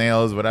hair, real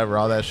nails, whatever,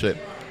 all that shit,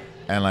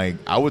 and like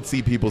I would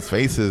see people's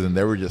faces, and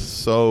they were just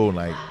so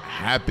like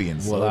happy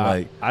and so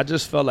like I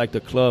just felt like the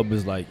club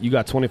is like you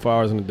got 24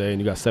 hours in a day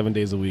and you got 7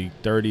 days a week,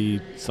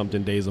 30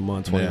 something days a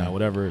month, 29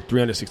 whatever,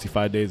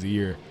 365 days a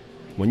year.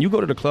 When you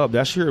go to the club,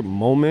 that's your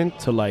moment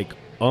to like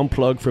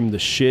unplug from the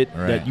shit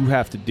that you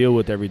have to deal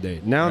with every day.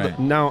 Now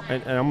and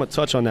I'm gonna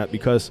touch on that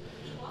because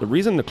the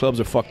reason the clubs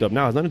are fucked up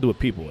now has nothing to do with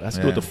people. It has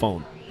to do with the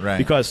phone. Right.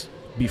 Because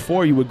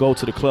before you would go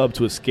to the club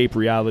to escape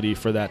reality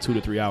for that 2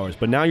 to 3 hours,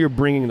 but now you're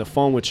bringing the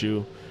phone with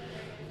you.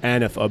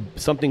 And if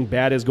something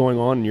bad is going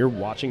on and you're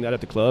watching that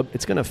at the club,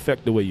 it's going to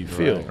affect the way you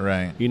feel.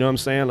 Right. You know what I'm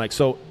saying? Like,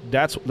 so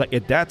that's like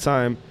at that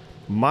time,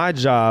 my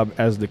job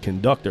as the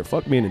conductor,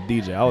 fuck being a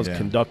DJ, I was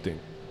conducting.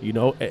 You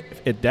know,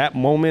 at that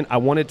moment, I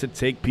wanted to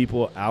take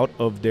people out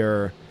of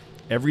their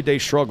everyday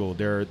struggle,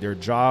 their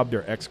job,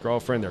 their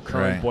ex-girlfriend, their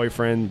current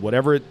boyfriend,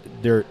 whatever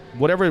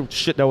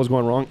shit that was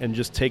going wrong, and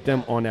just take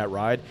them on that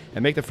ride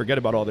and make them forget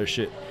about all their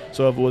shit.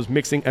 So if it was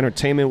mixing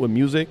entertainment with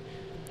music,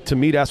 to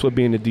me, that's what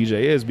being a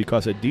DJ is,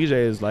 because a DJ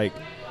is like,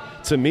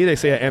 to me, they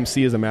say an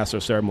MC is a master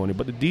of ceremony,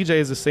 but the DJ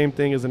is the same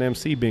thing as an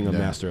MC being a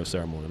master of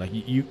ceremony. Like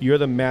you're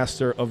the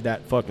master of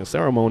that fucking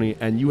ceremony,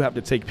 and you have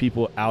to take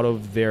people out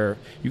of their.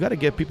 You got to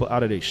get people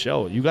out of their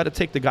shell. You got to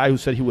take the guy who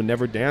said he would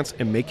never dance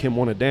and make him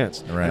want to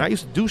dance. Right. And I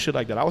used to do shit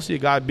like that. I would see a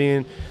guy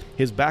being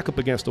his back up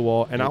against the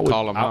wall, and I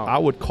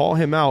would call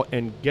him out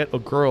and get a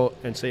girl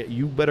and say,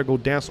 you better go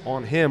dance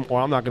on him, or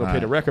I'm not going to play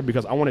the record,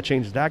 because I want to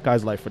change that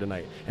guy's life for the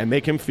night and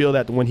make him feel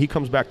that when he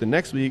comes back the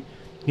next week,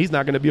 he's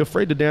not going to be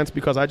afraid to dance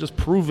because I just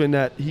proven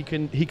that he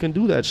can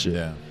do that shit.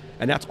 Yeah.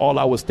 And that's all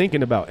I was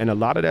thinking about. And a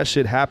lot of that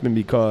shit happened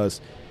because,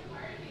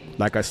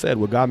 like I said,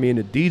 what got me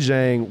into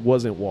DJing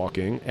wasn't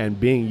walking, and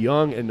being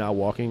young and not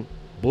walking.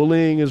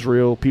 Bullying is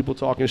real. People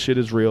talking shit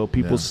is real.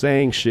 People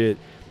saying shit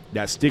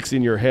that sticks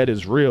in your head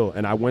is real.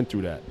 And I went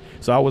through that.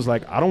 So I was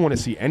like, I don't want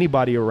to see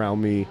anybody around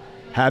me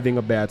having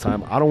a bad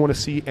time. I don't want to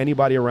see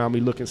anybody around me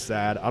looking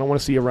sad. I don't want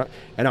to see around,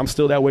 and I'm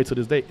still that way to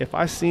this day. If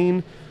I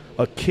seen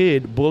a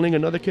kid bullying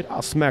another kid,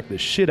 I'll smack the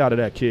shit out of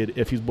that kid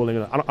if he's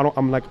bullying.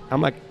 I'm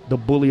like the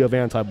bully of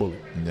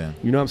anti-bullying. Yeah.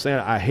 You know what I'm saying?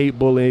 I hate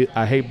bullying.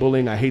 I hate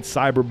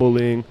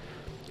cyberbullying.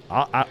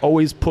 I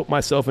always put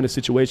myself in a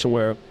situation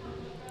where,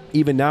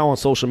 even now on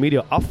social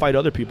media, I'll fight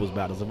other people's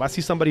battles. If I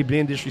see somebody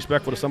being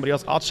disrespectful to somebody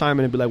else, I'll chime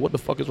in and be like, what the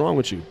fuck is wrong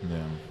with you? Yeah.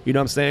 You know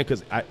what I'm saying?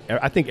 Because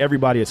I think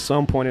everybody at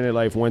some point in their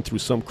life went through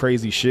some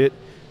crazy shit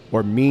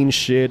or mean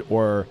shit,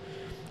 or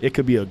it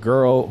could be a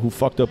girl who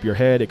fucked up your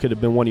head. It could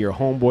have been one of your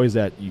homeboys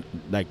that you,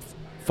 like,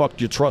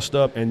 fucked your trust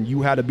up, and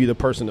you had to be the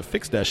person to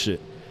fix that shit.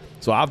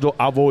 So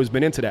I've always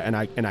been into that,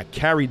 and I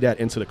carried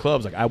that into the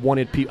clubs. Like I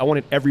wanted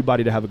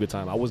everybody to have a good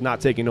time. I was not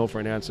taking no for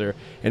an answer,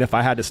 and if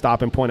I had to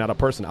stop and point out a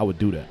person, I would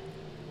do that.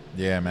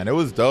 Yeah, man, it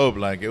was dope.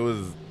 Like it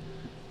was,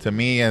 to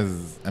me,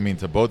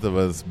 to both of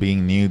us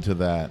being new to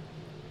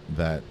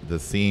the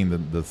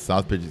scene, the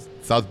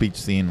South Beach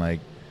scene,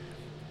 like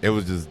it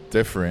was just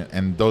different.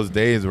 And those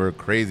days were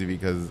crazy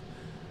because,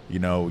 you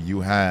know, you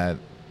had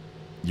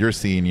your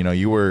scene, you know,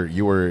 you were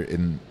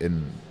in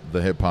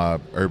the hip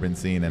hop urban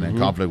scene, and then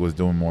Conflict was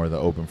doing more of the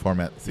open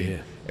format scene. Yeah.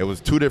 It was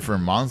two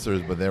different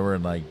monsters, but they were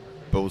like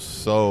both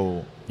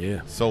so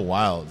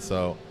wild.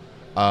 So,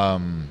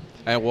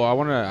 And well, I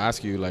want to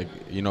ask you, like,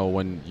 you know,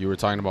 when you were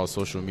talking about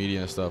social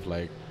media and stuff,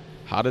 like,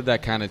 how did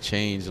that kind of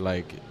change,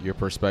 like, your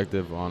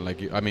perspective on,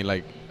 like,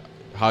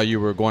 how you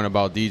were going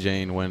about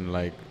DJing when,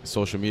 like,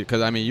 social media?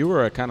 Because, I mean, you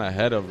were kind of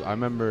ahead of, I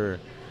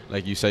remember,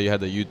 like, you said you had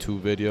the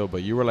YouTube video,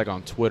 but you were, like,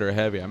 on Twitter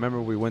heavy. I remember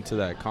we went to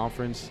that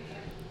conference.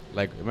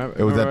 Like,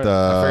 it was at the,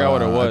 I forgot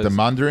what it was. At the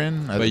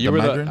Mandarin. But you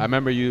were I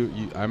remember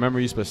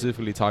you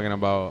specifically talking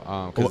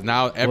about, because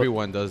now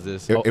everyone does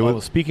this. It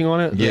was speaking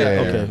on it. Yeah,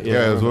 okay.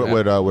 Yeah, it was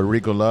with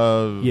Rico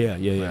Love.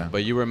 Yeah.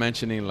 But you were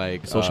mentioning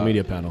like social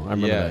media panel. I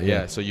remember that.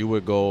 Yeah. So you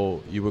would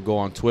go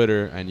on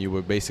Twitter and you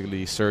would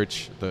basically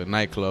search the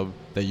nightclub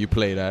that you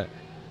played at,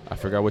 I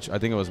forgot which. I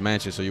think it was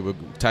Mansion. So you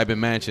would type in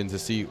Mansion to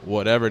see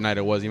whatever night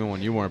it was, even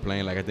when you weren't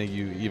playing. Like I think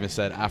you even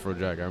said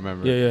Afrojack. I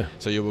remember. Yeah.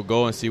 So you would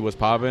go and see what's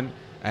popping,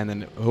 and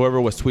then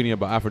whoever was tweeting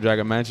about Afrojack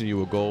and Mansion, you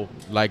would go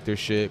like their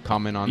shit,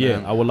 comment on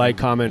them. Yeah, I would like,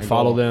 comment,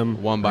 follow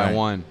them one by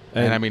one.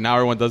 And I mean, now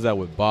everyone does that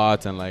with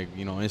bots and like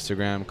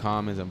Instagram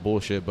comments and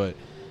bullshit. But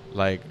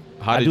like,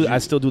 I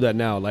still do that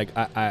now. Like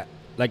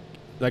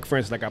like for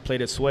instance, like I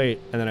played at Sway,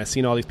 and then I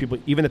seen all these people,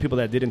 even the people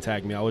that didn't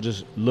tag me. I would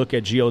just look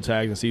at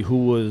geotags and see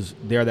who was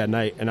there that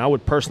night, and I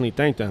would personally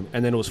thank them.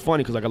 And then it was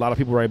funny because like a lot of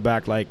people write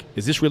back like,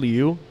 "Is this really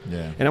you?"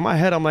 Yeah. And in my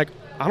head, I'm like,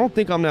 I don't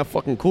think I'm that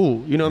fucking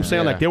cool. You know what I'm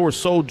saying? Yeah. Like they were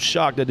so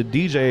shocked that the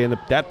DJ and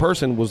that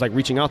person was like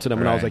reaching out to them,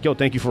 and I was like, "Yo,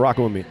 thank you for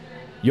rocking with me.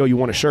 Yo, you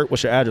want a shirt?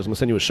 What's your address? I'm gonna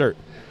send you a shirt."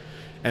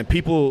 And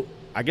people,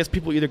 I guess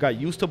people either got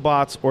used to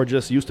bots or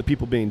just used to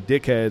people being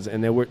dickheads,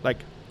 and they were like,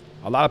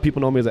 a lot of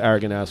people know me as an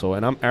arrogant asshole,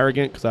 and I'm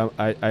arrogant because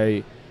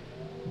I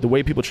the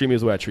way people treat me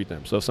is the way I treat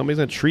them. So if somebody's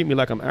gonna treat me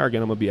like I'm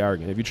arrogant, I'm gonna be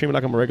arrogant. If you treat me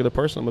like I'm a regular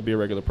person, I'm gonna be a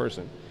regular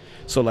person.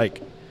 So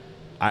like,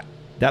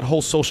 that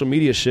whole social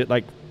media shit,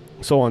 like,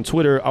 so on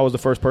Twitter, I was the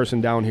first person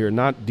down here,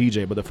 not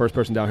DJ, but the first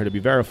person down here to be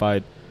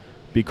verified,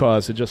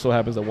 because it just so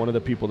happens that one of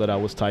the people that I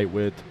was tight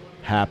with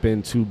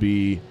happened to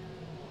be,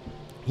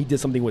 he did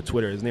something with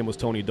Twitter. His name was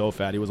Tony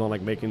Dofat. He was on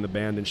like Making the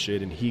Band and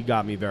shit, and he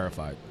got me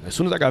verified. As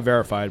soon as I got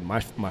verified, my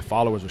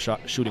followers were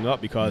shooting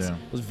up because it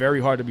was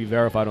very hard to be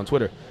verified on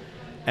Twitter.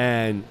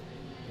 And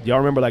y'all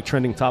remember like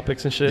trending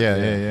topics and shit?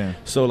 Yeah.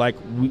 So like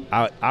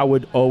I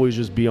would always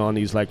just be on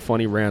these like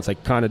funny rants,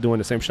 like kind of doing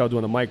the same show,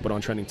 doing the mic, but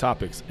on trending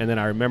topics. And then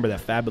I remember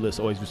that Fabulous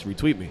always used to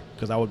retweet me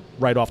because I would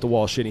write off the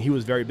wall shit, and he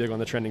was very big on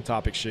the trending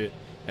topic shit.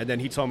 And then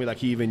he told me like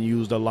he even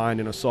used a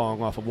line in a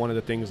song off of one of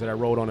the things that I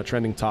wrote on a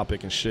trending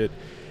topic and shit.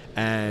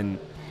 And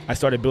I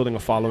started building a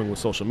following with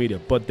social media.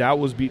 But that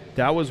was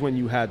when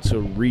you had to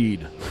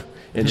read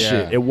and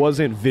shit. It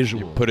wasn't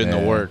visual. You put in the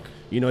work.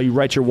 You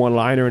write your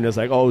one-liner and it's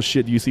like, oh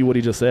shit, do you see what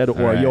he just said?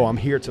 Or yo, I'm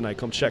here tonight,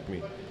 come check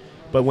me.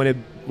 But when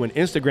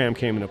Instagram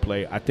came into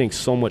play, I think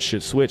so much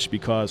shit switched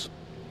because,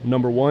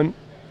 number one,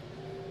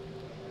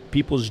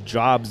 people's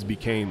jobs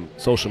became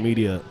social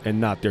media and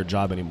not their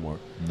job anymore.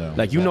 No,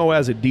 like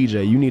as a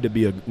DJ, you need to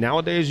be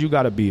nowadays you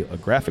got to be a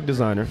graphic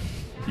designer,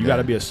 you got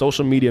to be a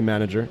social media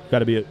manager, you got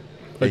to be a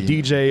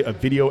DJ, a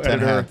video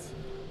editor. Hats.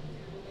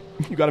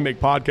 You got to make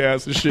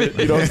podcasts and shit.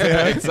 You know what I'm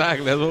saying?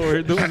 Exactly. That's what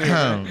we're doing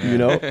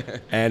here.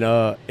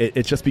 And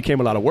it just became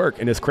a lot of work.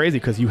 And it's crazy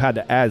because you had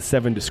to add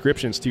 7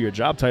 descriptions to your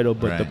job title,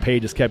 but the pay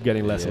just kept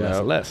getting less and less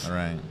and less.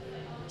 Right.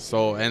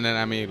 So, and then,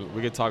 I mean,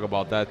 we could talk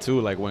about that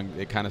too, like when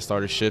it kind of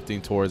started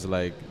shifting towards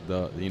like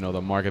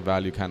the market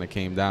value kind of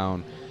came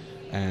down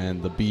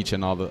and the beach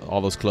and all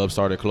those clubs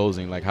started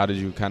closing. Like, how did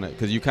you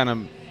because you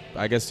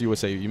I guess you would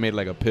say you made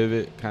like a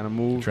pivot kind of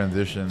move.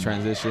 Transition.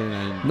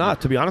 And Nah,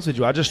 to be honest with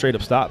you, I just straight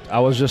up stopped. I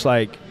was just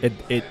like,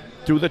 it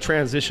through the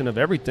transition of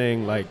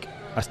everything, like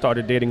I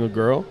started dating a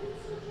girl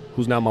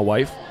who's now my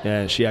wife,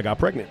 and I got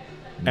pregnant.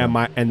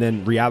 And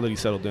then reality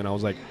settled in. I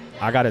was like,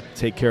 I got to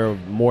take care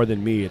of more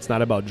than me. It's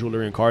not about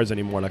jewelry and cars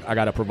anymore. Like, I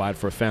got to provide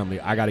for a family.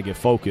 I got to get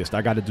focused.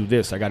 I got to do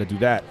this. I got to do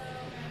that.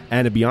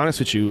 And to be honest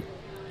with you,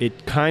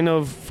 it kind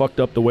of fucked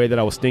up the way that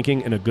I was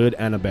thinking in a good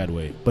and a bad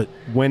way. But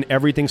when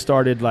everything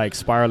started like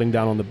spiraling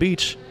down on the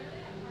beach,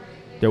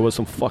 there was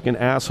some fucking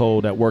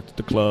asshole that worked at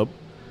the club.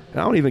 And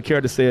I don't even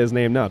care to say his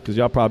name now because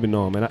y'all probably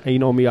know him. And you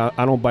know me,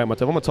 I don't bite my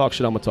tongue. If I'm going to talk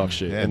shit, I'm going to talk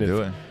shit. Yeah, and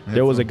do it.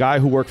 There was a guy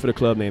who worked for the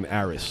club named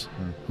Aris,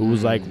 who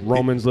was like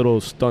Roman's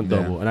little stunt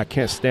double. And I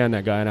can't stand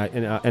that guy.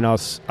 And I'll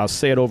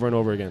say it over and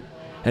over again.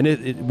 And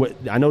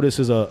I know this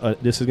is going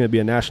to be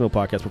a national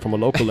podcast, but from a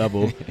local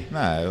level.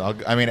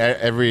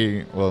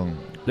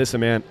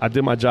 Listen, man, I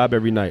did my job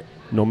every night.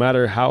 No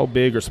matter how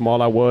big or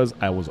small I was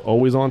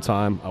always on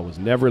time. I was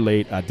never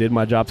late. I did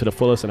my job to the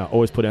fullest, and I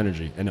always put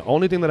energy. And the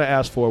only thing that I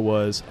asked for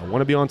was I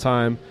want to be on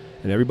time,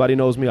 and everybody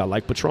knows me. I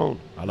like Patron.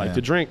 I like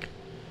to drink,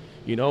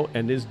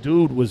 and this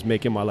dude was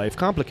making my life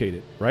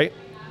complicated, right?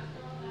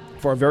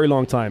 For a very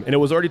long time. And it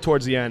was already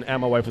towards the end,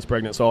 and my wife was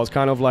pregnant. So I was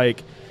kind of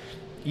like,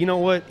 you know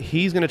what?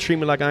 He's going to treat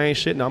me like I ain't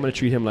shit, and I'm going to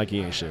treat him like he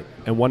ain't shit.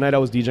 And one night I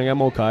was DJing at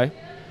Mokai,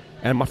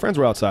 and my friends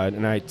were outside,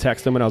 and I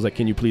texted him, and I was like,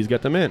 can you please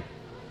get them in?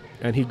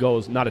 And he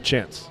goes, not a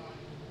chance.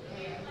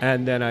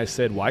 And then I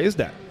said, why is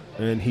that?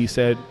 And he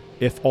said,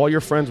 if all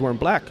your friends weren't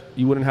black,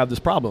 you wouldn't have this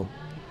problem.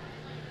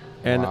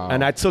 And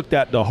I took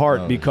that to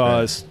heart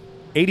because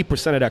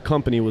 80% of that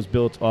company was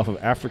built off of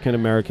African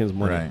Americans'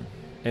 money. Right.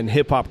 And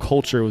hip-hop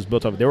culture was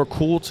built off. They were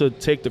cool to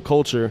take the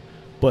culture,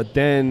 but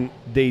then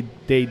they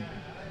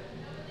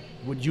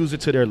would use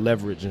it to their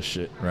leverage and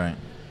shit. Right.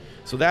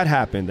 So that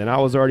happened, and I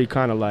was already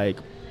kind of like,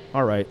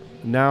 all right,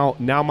 now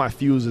my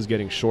fuse is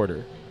getting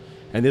shorter.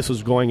 And this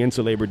was going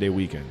into Labor Day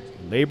weekend.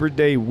 Labor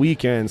Day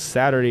weekend,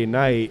 Saturday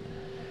night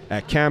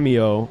at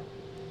Cameo,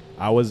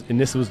 and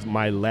this was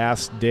my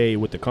last day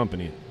with the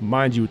company.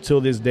 Mind you,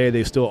 till this day,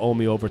 they still owe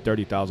me over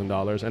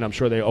 $30,000, and I'm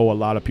sure they owe a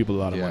lot of people a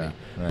lot of money.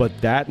 Right.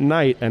 But that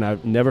night, and I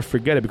never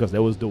forget it because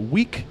that was the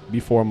week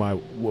before my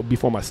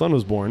son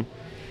was born,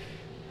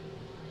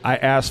 I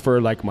asked for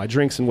like my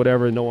drinks and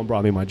whatever. No one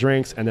brought me my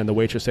drinks, and then the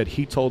waitress said,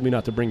 he told me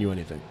not to bring you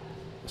anything.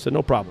 I said,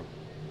 no problem.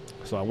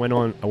 So I went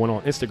on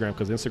Instagram,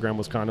 because Instagram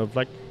was kind of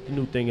like the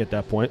new thing at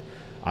that point.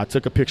 I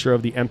took a picture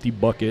of the empty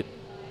bucket,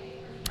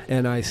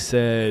 and I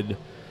said,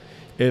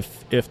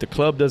 if the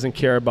club doesn't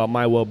care about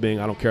my well-being,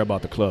 I don't care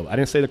about the club. I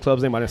didn't say the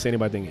club's name. I didn't say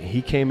anybody's name.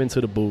 He came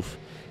into the booth.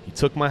 He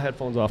took my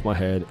headphones off my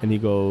head, and he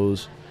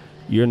goes,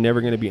 you're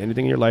never going to be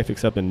anything in your life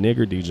except a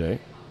nigger DJ.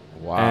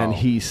 Wow. And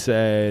he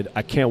said,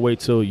 I can't wait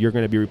till you're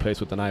going to be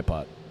replaced with an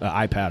iPad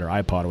or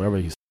iPod, or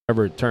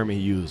whatever term he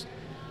used.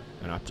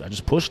 And I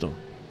just pushed him.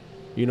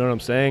 You know what I'm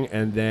saying?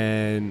 And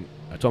then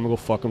I told him to go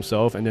fuck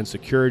himself. And then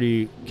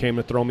security came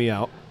to throw me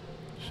out.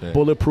 Shit.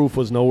 Bulletproof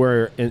was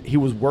nowhere. And he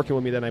was working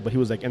with me that night, but he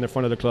was like in the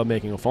front of the club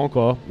making a phone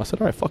call. I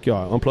said, all right, fuck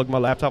y'all. I unplugged my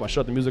laptop. I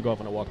shut the music off,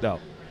 and I walked out.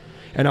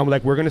 And I'm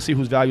like, we're going to see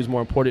whose value is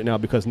more important now,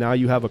 because now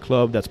you have a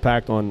club that's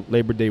packed on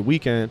Labor Day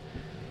weekend,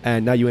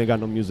 and now you ain't got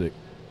no music.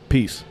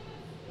 Peace.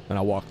 And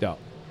I walked out.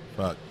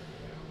 Fuck.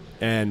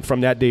 And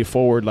from that day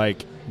forward,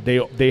 like,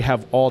 they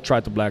have all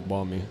tried to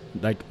blackball me.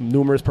 Like,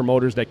 numerous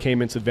promoters that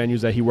came into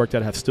venues that he worked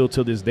at have still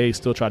till this day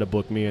still try to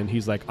book me, and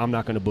he's like, I'm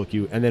not going to book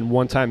you. And then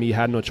one time he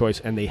had no choice,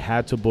 and they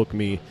had to book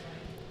me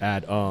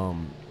at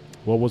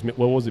what was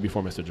it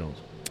before Mr. Jones?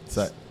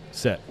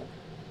 Set.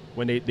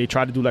 When they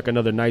tried to do like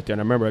another night there,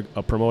 and I remember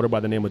a promoter by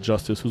the name of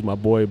Justice, who's my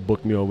boy,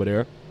 booked me over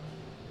there.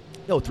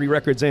 3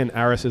 records in,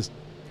 Aris is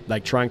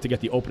like trying to get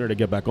the opener to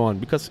get back on,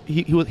 because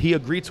he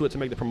agreed to it to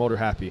make the promoter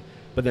happy,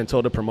 but then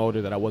told the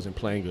promoter that I wasn't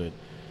playing good.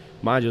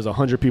 Mind you, there's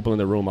 100 people in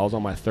the room. I was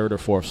on my 3rd or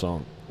 4th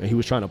song, and he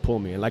was trying to pull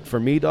me. And like, for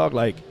me, dog,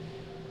 like,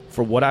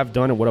 for what I've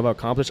done and what I've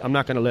accomplished, I'm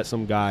not going to let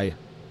some guy,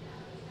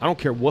 I don't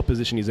care what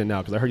position he's in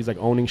now, because I heard he's like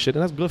owning shit,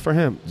 and that's good for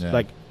him. Yeah.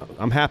 Like,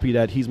 I'm happy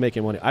that he's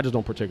making money. I just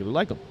don't particularly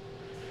like him.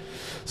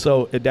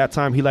 So at that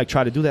time, he like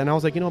tried to do that, and I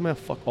was like, you know, man,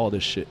 fuck all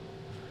this shit.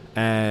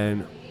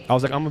 And I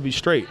was like, I'm going to be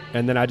straight.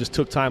 And then I just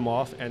took time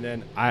off, and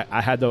then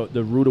I had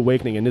the rude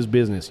awakening in this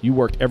business. You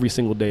worked every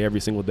single day.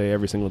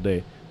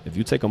 If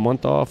you take a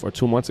month off or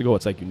 2 months ago,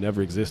 it's like you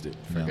never existed.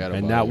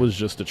 And that was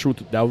just the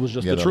truth. That was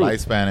just the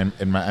truth.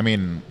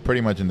 Lifespan,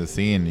 pretty much in the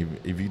scene,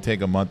 if you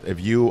take a month,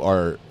 if you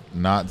are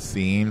not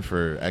seen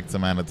for X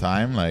amount of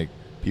time, like,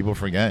 people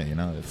forget, you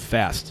know. It's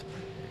fast.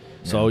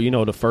 So, you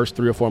know, the first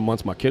 3 or 4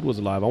 months my kid was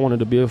alive, I wanted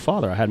to be a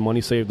father. I had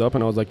money saved up,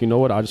 and I was like, you know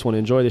what, I just want to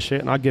enjoy this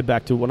shit, and I'll get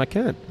back to it when I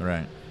can.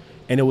 Right.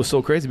 And it was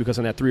so crazy, because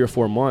in that 3 or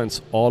 4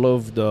 months, all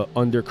of the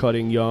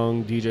undercutting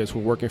young DJs who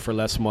were working for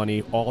less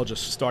money all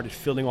just started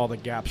filling all the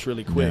gaps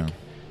really quick. Yeah.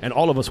 And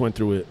all of us went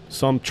through it.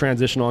 Some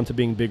transitioned on to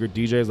being bigger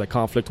DJs. Like,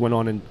 Conflict went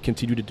on and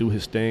continued to do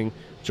his thing.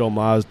 Joe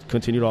Maz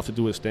continued off to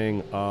do his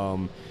thing.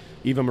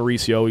 Even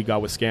Mauricio, he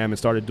got with Scam and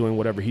started doing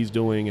whatever he's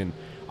doing. And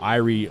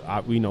Irie,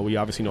 we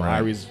obviously know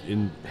Irie's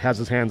has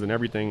his hands in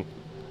everything.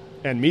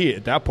 And me,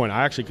 at that point,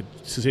 I actually could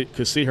sit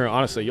here and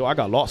honestly say, yo, I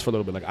got lost for a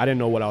little bit. Like, I didn't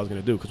know what I was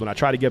going to do. Because when I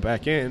tried to get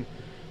back in,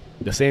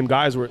 the same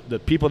guys the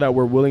people that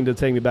were willing to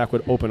take me back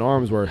with open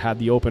arms had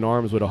the open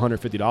arms with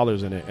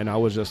 $150 in it. And I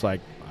was just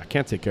like, I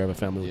can't take care of a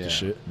family with this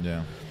shit.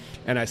 Yeah.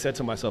 And I said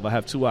to myself, I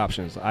have 2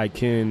 options. I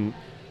can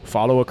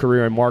follow a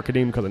career in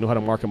marketing, because I know how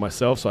to market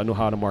myself, so I know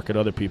how to market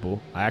other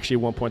people. I actually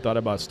at one point thought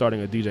about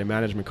starting a DJ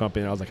management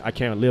company, and I was like, I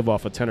can't live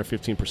off of 10 or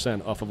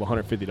 15% off of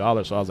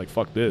 $150, so I was like,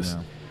 fuck this.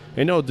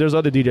 Yeah. And there's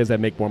other DJs that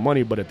make more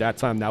money, but at that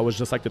time, that was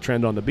just like the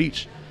trend on the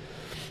beach.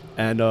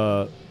 And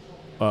a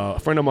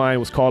friend of mine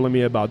was calling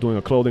me about doing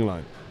a clothing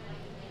line.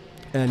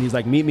 And he's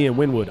like, meet me in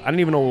Wynwood. I didn't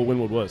even know what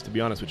Wynwood was, to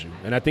be honest with you.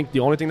 And I think the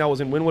only thing that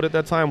was in Wynwood at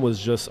that time was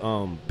just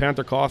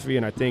Panther Coffee,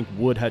 and I think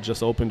Wood had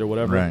just opened or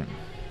whatever. Right.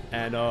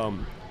 And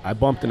I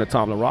bumped into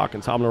Tom LaRock,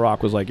 and Tom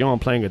LaRock was like, yo, I'm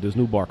playing at this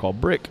new bar called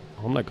Brick.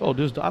 I'm like, oh,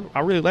 I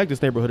really like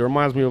this neighborhood. It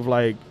reminds me of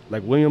like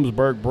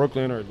Williamsburg,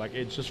 Brooklyn, or like,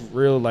 it's just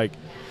real like.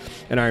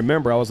 And I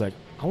remember I was like,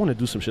 I want to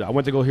do some shit. I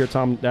went to go hear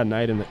Tom that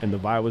night, and the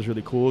vibe was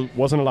really cool.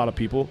 Wasn't a lot of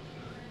people.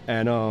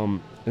 And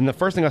the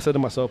first thing I said to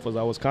myself was,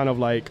 I was kind of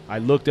like, I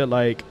looked at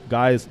like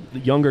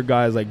younger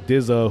guys like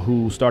Dizza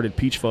who started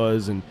Peach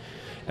Fuzz, and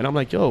I'm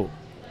like, yo,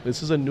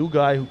 this is a new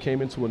guy who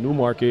came into a new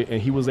market, and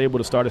he was able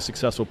to start a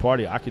successful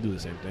party. I could do the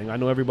same thing. I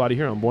know everybody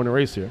here. I'm born and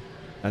raised here.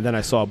 And then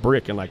I saw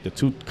Brick, and like the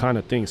two kind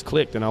of things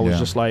clicked, and I was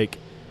just like,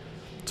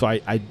 so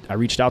I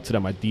reached out to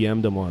them. I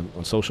DM'd them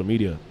on social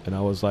media, and I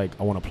was like,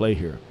 I want to play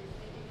here.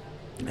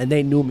 And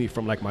they knew me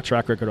from like my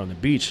track record on the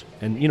beach.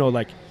 And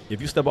like, if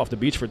you step off the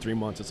beach for 3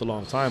 months, it's a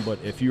long time. But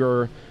if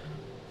you're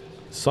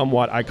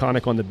somewhat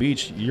iconic on the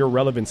beach, your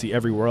relevancy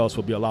everywhere else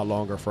will be a lot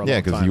longer for a long time.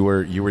 Yeah,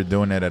 because you were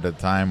doing it at a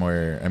time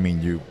where, I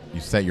mean, you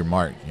set your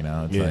mark.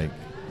 It's like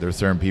there's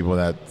certain people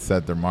that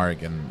set their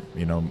mark and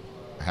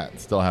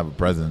still have a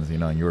presence.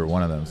 And you were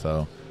one of them.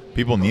 So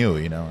people knew,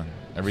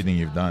 everything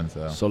you've done.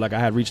 So like, I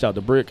had reached out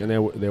to Brick, and they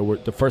were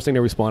the first thing they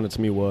responded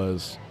to me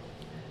was,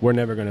 "We're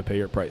never going to pay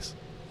your price."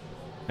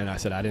 And I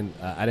said, I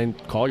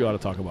didn't call you all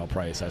to talk about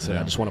price. I said,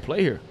 I just want to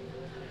play here.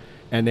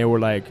 And they were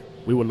like,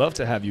 we would love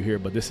to have you here,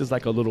 but this is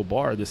like a little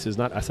bar. This is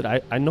not. I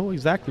said, I know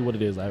exactly what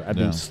it is. I've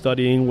been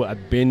studying.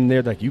 I've been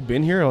there. Like, you've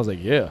been here? I was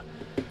like, yeah.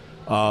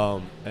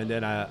 And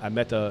then I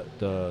met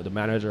the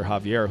manager,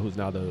 Javier, who's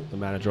now the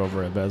manager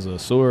over at Vezza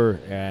Sur.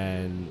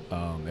 And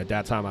at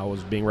that time, I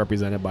was being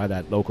represented by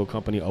that local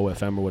company,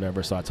 OFM or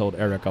whatever. So I told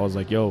Eric, I was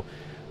like, yo,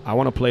 I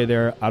want to play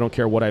there. I don't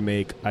care what I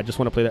make. I just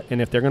want to play that.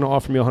 And if they're going to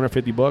offer me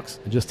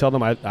 $150, just tell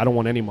them I don't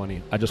want any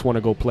money. I just want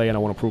to go play and I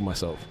want to prove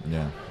myself.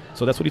 Yeah.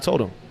 So that's what he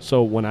told him.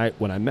 So when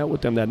I met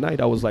with them that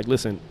night, I was like,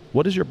 listen,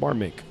 what does your bar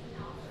make?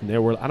 And they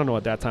were, I don't know,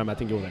 at that time, I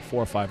think it was like $4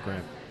 or $5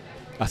 grand.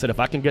 I said, if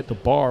I can get the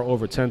bar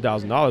over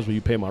 $10,000, will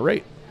you pay my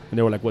rate? And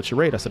they were like, what's your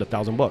rate? I said,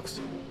 $1,000.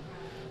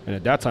 And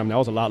at that time, that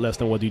was a lot less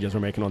than what DJs were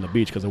making on the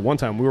beach. Because at one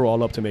time, we were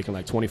all up to making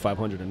like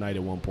 $2,500 a night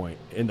at one point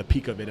in the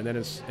peak of it. And then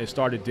it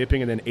started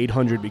dipping, and then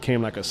 800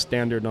 became like a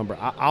standard number.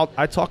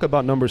 I talk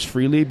about numbers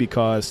freely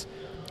because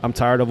I'm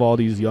tired of all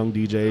these young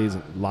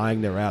DJs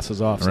lying their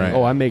asses off, saying,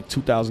 oh, I make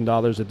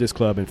 $2,000 at this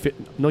club.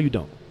 No, you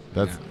don't.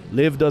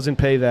 Live doesn't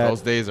pay that.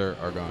 Those days are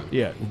gone.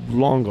 Yeah,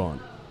 long gone.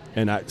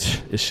 And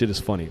this shit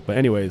is funny. But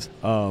anyways,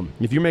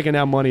 if you're making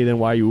that money, then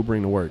why are you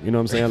Ubering to work? You know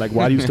what I'm saying? Like,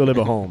 why do you still live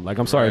at home? Like,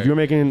 I'm sorry. If you're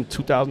making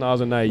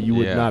 $2,000 a night, you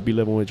would not be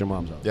living with your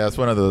mom's house. Yeah, it's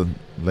one of the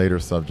later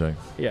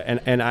subjects. Yeah,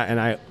 and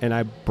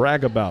I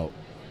brag about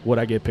what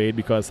I get paid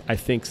because I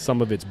think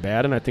some of it's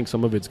bad and I think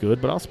some of it's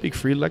good. But I'll speak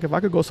freely. Like, if I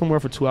could go somewhere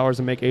for 2 hours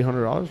and make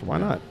 $800, why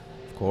not?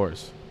 Of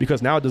course.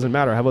 Because now it doesn't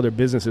matter. I have other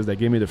businesses that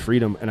give me the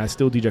freedom, and I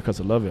still DJ because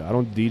I love it. I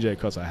don't DJ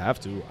because I have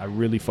to. I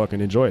really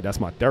fucking enjoy it. That's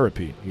my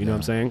therapy. You know what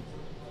I'm saying?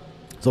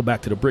 So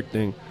back to the brick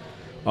thing.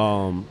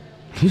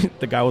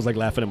 The guy was like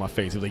laughing in my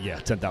face. He was like, yeah,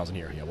 10,000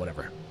 here. Yeah,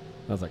 whatever.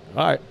 I was like,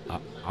 all right,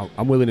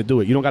 I'm willing to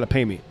do it. You don't got to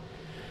pay me.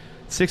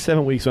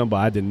 6-7 weeks went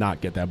by. I did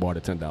not get that bar to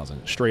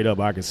 10,000. Straight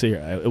up, I can see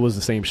it. It was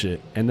the same shit.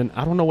 And then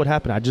I don't know what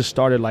happened. I just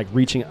started like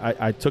reaching.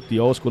 I took the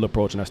old school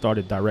approach and I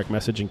started direct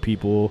messaging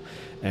people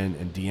and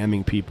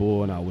DMing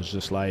people. And I was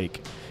just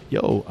like,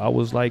 yo,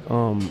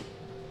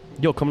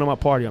 come to my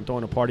party. I'm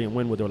throwing a party in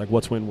Wynwood. They were like,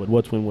 what's Wynwood?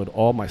 What's Wynwood?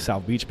 All my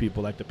South Beach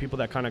people, like the people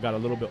that kind of got a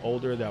little bit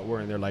older that were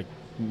in their like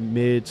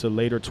mid to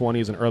later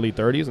 20s and early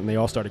 30s, and they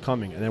all started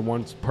coming. And then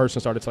one person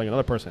started telling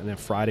another person, and then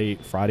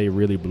Friday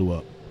really blew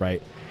up,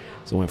 right?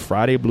 So when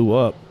Friday blew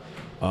up,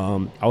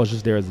 I was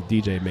just there as a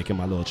DJ making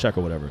my little check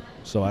or whatever.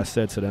 So I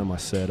said to them, I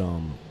said, I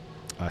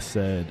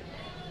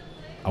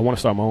want to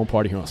start my own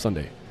party here on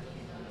Sunday.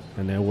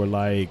 And they were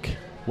like,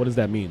 what does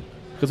that mean?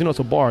 Because, you know, it's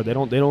a bar. They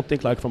don't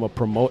think like from a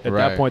promote. At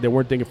that point, they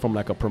weren't thinking from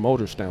like a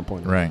promoter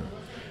standpoint. Right.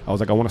 I was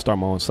like, I want to start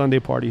my own Sunday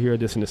party here,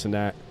 this and this and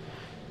that.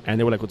 And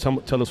they were like,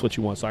 well, tell us what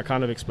you want. So I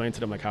kind of explained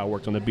to them like how it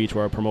worked on the beach,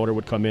 where a promoter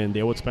would come in.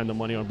 They would spend the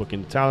money on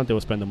booking the talent. They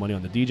would spend the money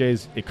on the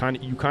DJs.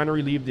 You kind of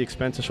relieve the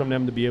expenses from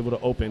them to be able to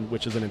open,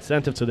 which is an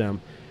incentive to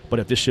them. But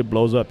if this shit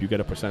blows up, you get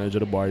a percentage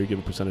of the bar, you give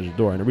a percentage of the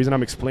door. And the reason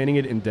I'm explaining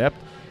it in depth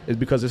is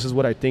because this is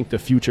what I think the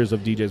futures of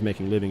DJs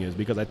making living is.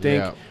 Because I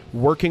think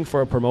working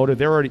for a promoter,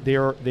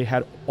 they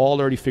had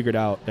already figured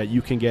out that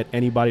you can get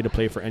anybody to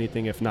play for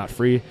anything, if not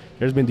free.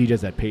 There's been DJs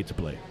that paid to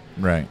play.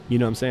 Right. You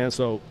know what I'm saying?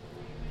 So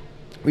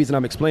the reason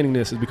I'm explaining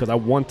this is because I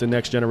want the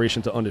next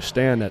generation to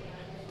understand that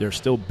there's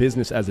still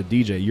business as a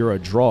DJ. You're a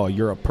draw.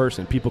 You're a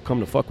person. People come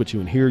to fuck with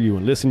you and hear you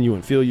and listen to you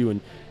and feel you,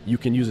 and you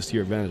can use this to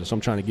your advantage. So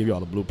I'm trying to give you all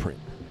the blueprint.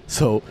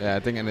 So yeah, I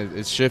think, and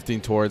it's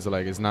shifting towards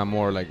like, it's not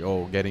more like,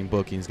 oh, getting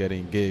bookings,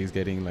 getting gigs,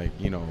 getting like,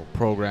 you know,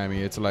 programming.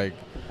 It's like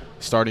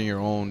starting your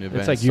own event.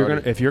 It's like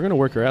if you're gonna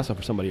work your ass off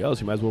for somebody else,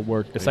 you might as well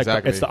work. It's like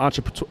it's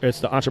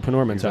the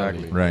entrepreneur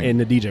mentality in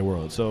the DJ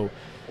world. So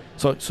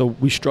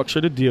we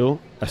structured a deal.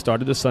 I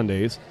started the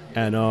Sundays,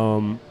 and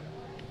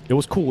it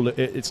was cool.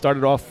 It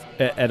started off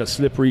at a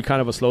slippery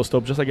kind of a slow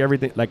slope, just like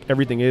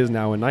everything is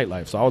now in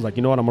nightlife. So I was like,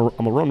 you know what, I'm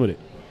gonna run with it.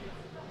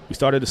 We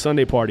started the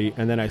Sunday party,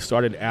 and then I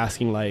started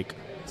asking like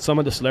some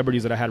of the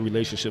celebrities that I had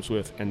relationships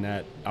with and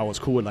that I was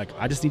cool with, like,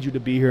 I just need you to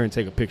be here and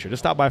take a picture.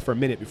 Just stop by for a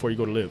minute before you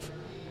go to Live.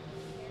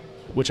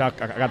 Which I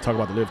got to talk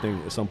about the Live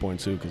thing at some point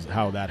too, because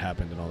how that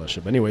happened and all that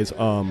shit. But anyways,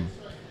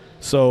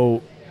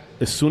 so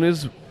as soon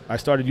as I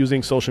started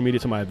using social media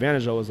to my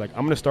advantage, I was like,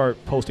 I'm going to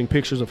start posting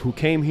pictures of who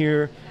came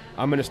here.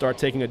 I'm going to start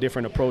taking a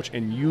different approach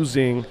and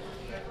using,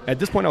 at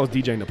this point I was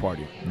DJing the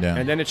party. Yeah.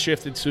 And then it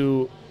shifted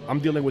to, I'm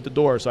dealing with the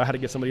door, so I had to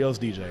get somebody else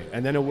DJ.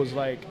 And then it was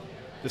like,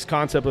 this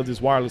concept of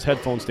this wireless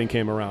headphones thing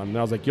came around, and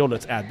I was like, yo,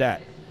 let's add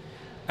that.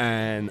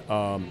 And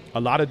a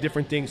lot of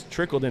different things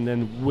trickled, and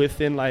then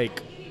within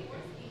like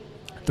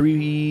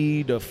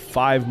 3 to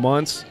 5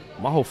 months,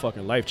 my whole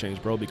fucking life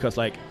changed, bro, because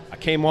like I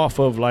came off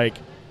of like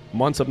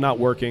months of not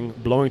working,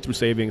 blowing through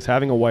savings,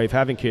 having a wife,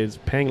 having kids,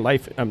 paying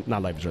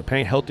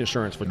paying health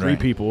insurance for 3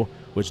 people,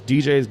 which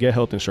DJs get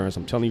health insurance.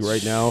 I'm telling you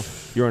right now,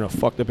 you're in a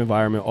fucked up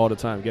environment all the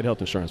time. Get health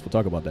insurance. We'll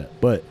talk about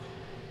that. But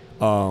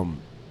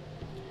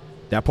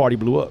that party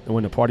blew up. And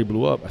when the party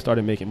blew up, I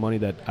started making money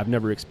that I've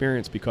never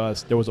experienced,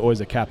 because there was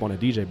always a cap on a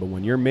DJ. But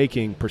when you're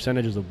making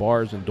percentages of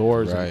bars and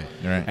doors,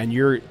 and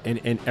you're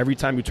and every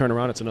time you turn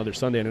around, it's another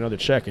Sunday and another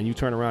check, and you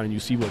turn around and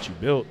you see what you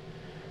built,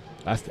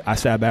 I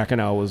sat back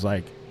and I was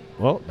like,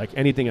 well, like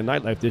anything in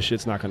nightlife, this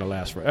shit's not going to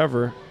last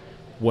forever.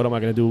 what am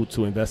I going to do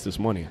to invest this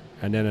money?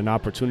 And then an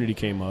opportunity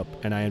came up,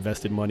 and I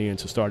invested money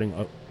into starting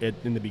it.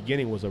 In the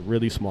beginning was a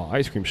really small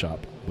ice cream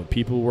shop, but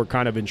people were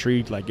kind of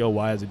intrigued, like, yo,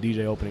 why is a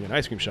DJ opening an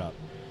ice cream shop?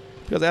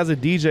 Because as a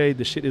DJ,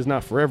 the shit is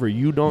not forever.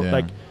 You don't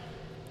like,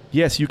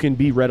 yes, you can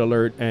be Red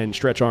Alert and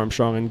Stretch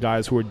Armstrong and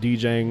guys who are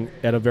DJing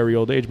at a very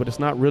old age, but it's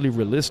not really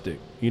realistic.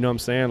 You know what I'm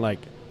saying? Like,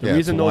 the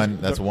reason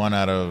that's one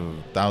out of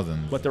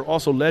thousands. But they're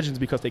also legends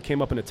because they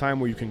came up in a time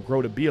where you can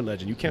grow to be a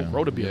legend. You can't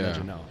grow to be a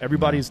legend now.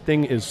 Everybody's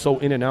thing is so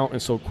in and out and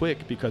so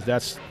quick because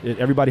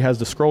everybody has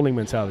the scrolling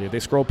mentality. If they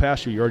scroll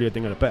past you, you're already a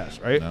thing of the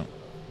past, right? No.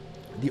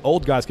 The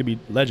old guys can be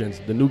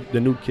legends. The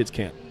new kids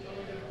can't.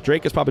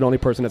 Drake is probably the only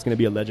person that's going to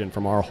be a legend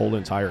from our whole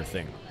entire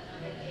thing.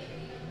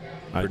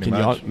 Pretty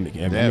much.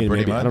 Pretty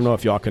much. I don't know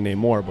if y'all can name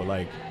more, but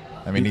like,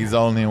 I mean, he's the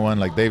only one.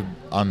 Like they've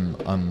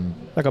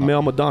like a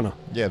male Madonna.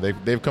 Yeah,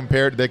 they've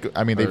compared. They've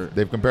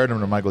compared him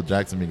to Michael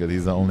Jackson because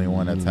he's the only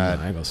one that's had.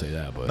 I ain't gonna say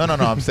that, but no.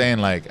 I'm saying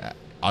like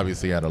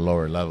obviously at a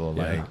lower level.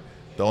 Yeah. Like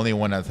the only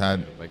one that's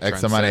had like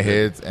X amount of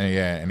hits,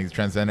 and he's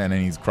transcended,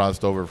 and he's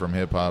crossed over from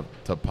hip hop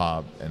to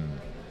pop, and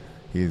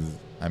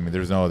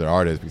there's no other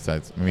artist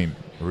besides.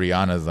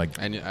 Rihanna's like.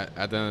 And at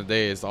the end of the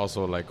day, it's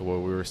also like what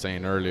we were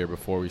saying earlier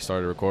before we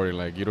started recording.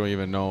 Like you don't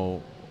even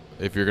know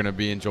if you're gonna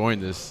be enjoying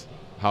this,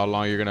 how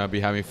long you're gonna be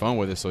having fun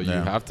with it. So you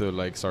have to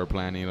like start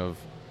planning of,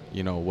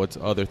 what's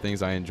other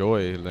things I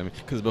enjoy.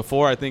 Because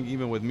before, I think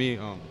even with me,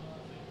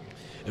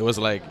 it was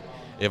like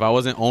if I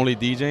wasn't only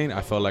DJing,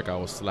 I felt like I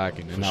was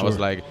slacking, and I was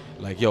like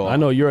yo. I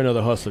know you're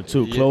another hustler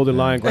too. Clothing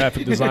line,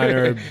 graphic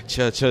designer. You know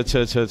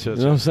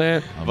what I'm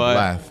saying?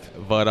 But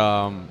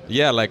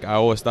like I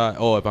always thought,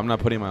 if I'm not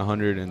putting my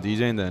 100 in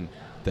DJing,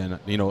 then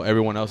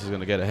everyone else is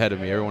gonna get ahead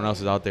of me. Everyone else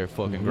is out there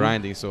fucking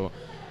grinding. So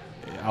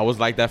I was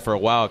like that for a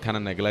while, kind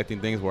of neglecting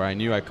things where I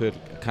knew I could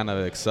kind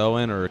of excel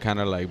in or kind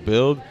of like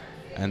build.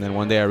 And then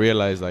one day I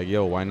realized, like,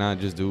 yo, why not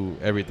just do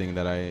everything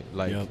that I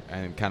like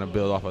and kind of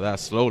build off of that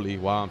slowly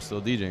while I'm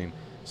still DJing.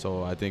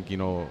 So I think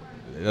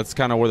that's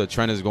kind of where the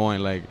trend is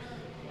going, like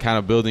kind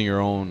of building your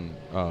own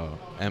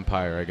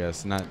empire, I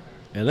guess.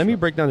 And let me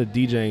break down the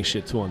DJing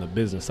shit, too, on the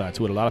business side,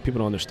 too, what a lot of people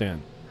don't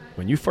understand.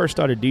 When you first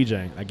started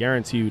DJing, I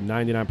guarantee you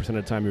 99% of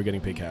the time you were getting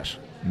paid cash.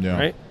 Yeah.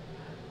 Right?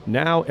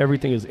 Now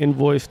everything is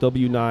invoice,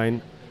 W-9.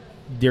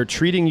 They're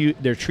treating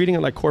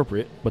it like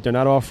corporate, but they're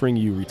not offering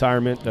you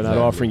retirement. They're not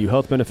offering you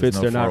health benefits.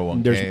 There's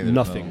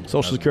nothing.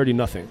 Social Security,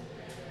 nothing.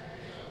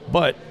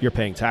 But you're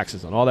paying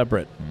taxes on all that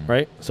bread,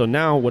 right? So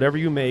now whatever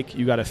you make,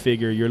 you got to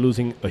figure you're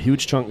losing a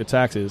huge chunk of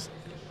taxes.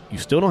 You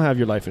still don't have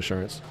your life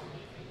insurance.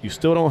 You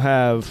still don't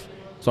have...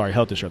 Sorry,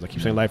 health insurance. I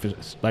keep saying life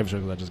insurance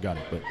because I just got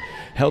it. But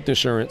health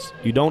insurance,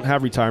 you don't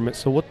have retirement.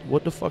 So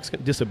what the fuck's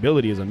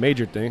disability is a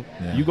major thing.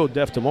 Yeah. You go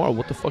deaf tomorrow,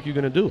 what the fuck are you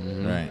going to do?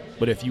 Right.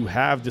 But if you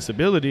have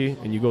disability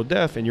and you go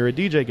deaf and you're a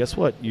DJ, guess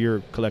what? You're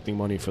collecting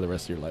money for the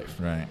rest of your life.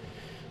 Right.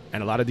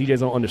 And a lot of DJs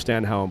don't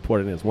understand how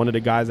important it is. One of the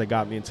guys that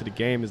got me into the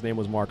game, his name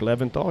was Mark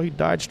Leventhal. He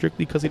died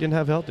strictly because he didn't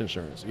have health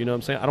insurance. You know what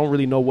I'm saying? I don't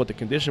really know what the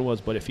condition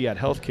was, but if he had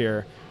health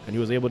care and he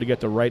was able to get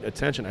the right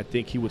attention, I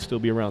think he would still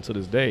be around to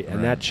this day.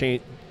 And that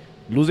changed.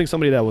 Losing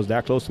somebody that was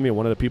that close to me, and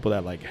one of the people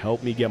that like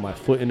helped me get my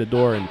foot in the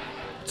door and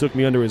took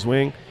me under his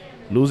wing,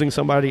 losing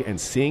somebody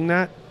and seeing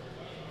that,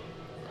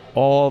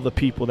 all the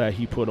people that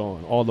he put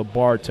on, all the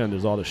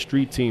bartenders, all the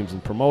street teams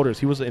and promoters,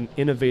 he was an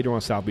innovator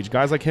on South Beach.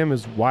 Guys like him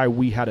is why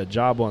we had a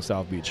job on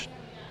South Beach.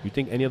 You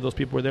think any of those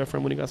people were there for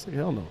him when he got sick?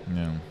 Hell no.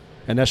 Yeah.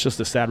 And that's just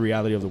the sad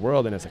reality of the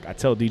world. And it's like I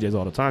tell DJs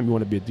all the time, you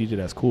want to be a DJ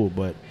that's cool,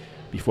 but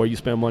before you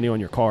spend money on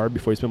your car,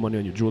 before you spend money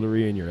on your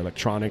jewelry and your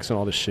electronics and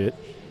all this shit,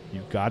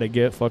 you gotta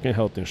get fucking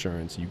health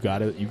insurance. You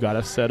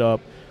gotta set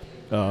up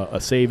a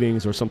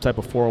savings or some type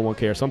of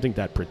 401k or something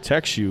that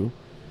protects you,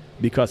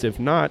 because if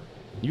not,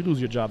 you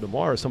lose your job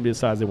tomorrow. Or somebody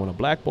decides they want to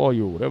blackball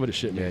you or whatever the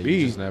shit may be.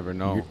 You just never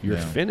know. You're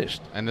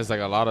finished. And there's like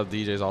a lot of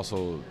DJs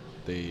also,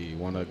 they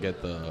want to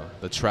get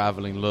the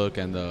traveling look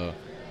and the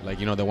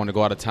they want to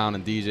go out of town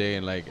and DJ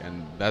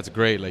and that's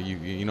great. Like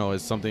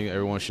it's something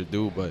everyone should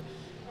do, but.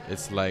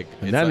 It's like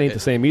and that ain't the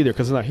same either,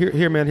 because like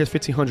here man, here's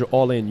 $1,500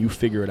 all in, you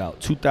figure it out,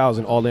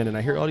 $2,000 all in, and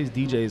I hear all these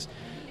DJs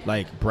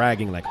like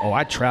bragging like, oh,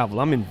 I travel,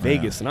 I'm in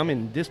Vegas and I'm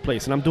in this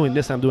place and I'm doing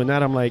this, I'm doing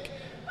that. I'm like,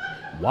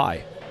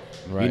 why?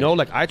 Right.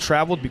 Like I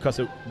traveled because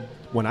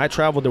when I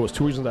traveled, there was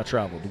two reasons I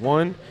traveled.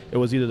 One, it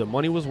was either the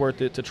money was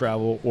worth it to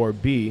travel, or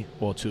B,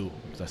 well, two,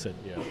 because I said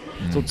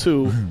So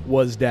two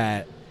was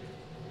that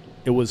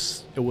it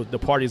was the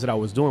parties that I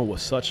was doing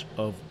was such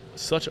of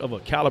a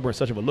caliber and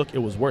such of a look, it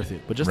was worth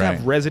it. But just to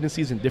have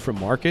residencies in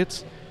different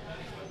markets,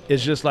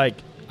 it's just like,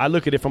 I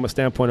look at it from a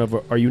standpoint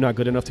of, are you not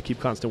good enough to keep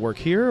constant work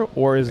here,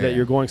 or is that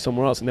you're going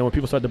somewhere else? And then when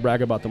people start to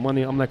brag about the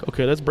money, I'm like,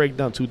 okay, let's break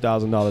down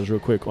 $2,000 real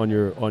quick on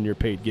your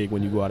paid gig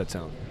when you go out of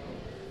town.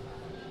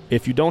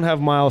 If you don't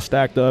have miles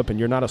stacked up and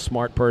you're not a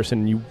smart person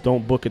and you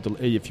don't book it,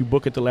 if you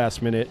book it the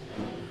last minute,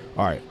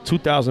 all right,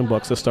 $2,000,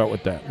 let's start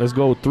with that. Let's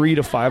go $300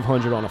 to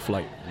 $500 on a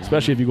flight,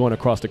 especially if you're going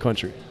across the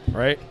country,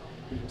 right?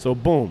 So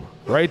boom,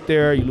 right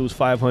there, you lose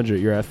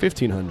 $500. You're at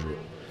 $1,500.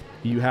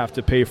 You have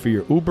to pay for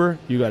your Uber.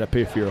 You got to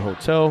pay for your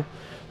hotel.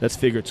 Let's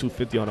figure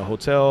 $250 on a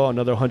hotel,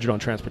 another $100 on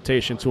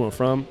transportation to and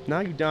from. Now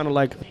you're down to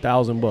like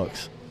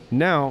 $1,000.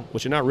 Now,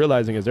 what you're not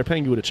realizing is they're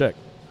paying you with a check.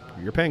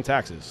 You're paying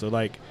taxes. So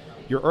like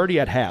you're already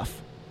at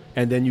half,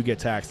 and then you get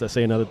taxed, let's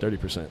say another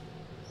 30%.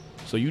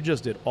 So you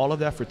just did all of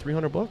that for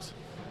 $300?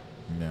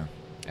 Yeah.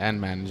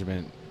 And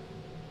management.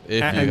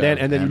 And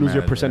then you lose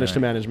your percentage to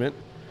management.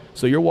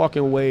 So you're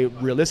walking away,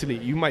 realistically,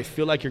 you might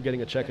feel like you're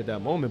getting a check at that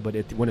moment, but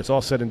when it's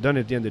all said and done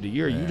at the end of the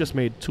year, you just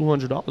made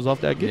 $200 off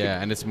that gig.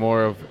 Yeah, and it's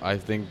more of, I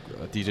think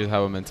DJs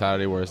have a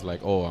mentality where it's like,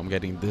 oh, I'm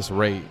getting this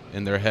rate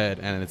in their head,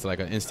 and it's like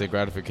an instant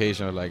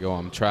gratification of like, oh,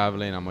 I'm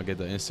traveling, I'm going to get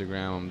the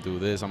Instagram, I'm going to do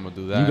this, I'm going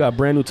to do that. You got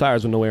brand new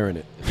tires with no air in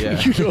it. Yeah.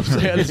 You know what I'm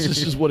saying?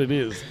 It's just what it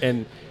is.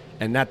 And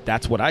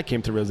that's what I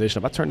came to realization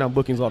of. I turn down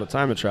bookings all the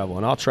time to travel,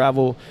 and I'll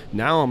travel.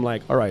 Now I'm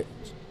like, all right,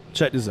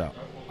 check this out.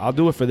 I'll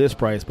do it for this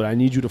price, but I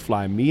need you to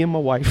fly me and my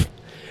wife.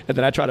 And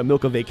then I try to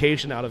milk a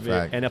vacation out of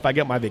it. And if I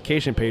get my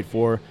vacation paid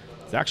for,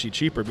 it's actually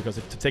cheaper because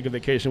to take a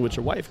vacation with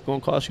your wife, it's going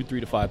to cost you $3,000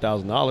 to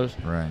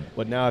 $5,000. Right.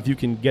 But now if you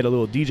can get a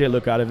little DJ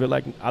look out of it,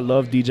 like I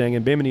love DJing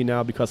in Bimini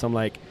now because I'm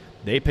like,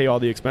 they pay all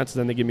the expenses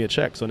and they give me a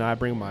check. So now I'll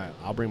bring my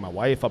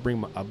wife, I'll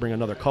bring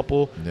another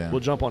couple. Yeah.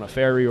 We'll jump on a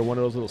ferry or one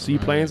of those little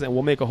seaplanes and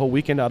we'll make a whole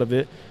weekend out of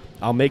it.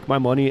 I'll make my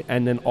money,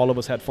 and then all of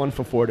us had fun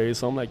for 4 days.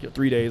 So I'm like,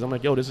 3 days. I'm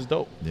like, yo, this is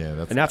dope.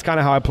 Yeah, that's kind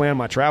of how I plan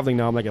my traveling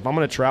now. I'm like, if I'm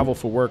going to travel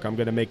for work, I'm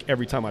going to make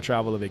every time I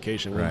travel a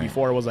vacation. When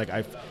before it was like,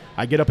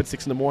 I get up at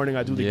 6 in the morning,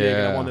 I do the gig,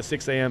 and I'm on the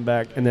 6 a.m.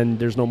 back, and then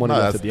there's no money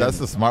left at the end. That's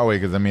the smart way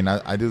because, I mean,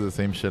 I do the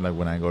same shit. Like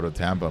when I go to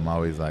Tampa, I'm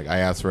always like, I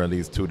ask for at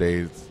least 2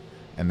 days,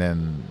 and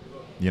then,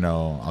 you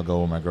know, I'll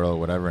go with my girl or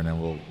whatever, and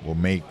then we'll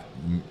make,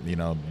 you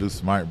know, do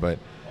smart. But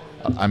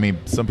I mean,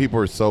 some people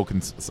are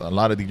a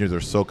lot of DJs are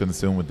so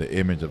consumed with the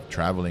image of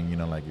traveling, you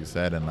know, like you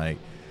said, and like,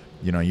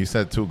 you know, you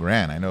said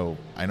 $2,000.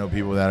 I know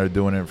people that are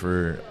doing it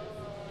for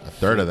a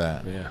third of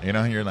that. Yeah. You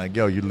know, you're like,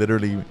 yo, you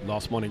literally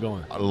lost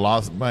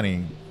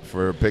money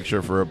for a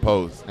picture, for a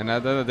post. And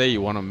at the end of the day, you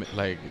want to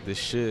like this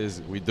shit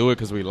is we do it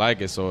because we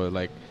like it. So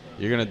like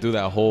you're gonna do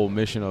that whole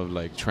mission of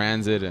like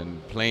transit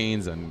and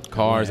planes and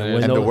cars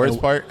and the worst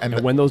part, and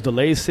when those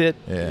delays hit,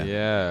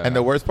 yeah. And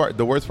the worst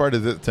part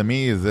is to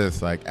me is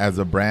this: like as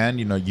a brand,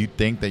 you know, you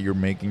think that you're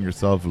making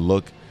yourself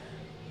look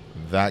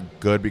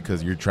that good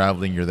because you're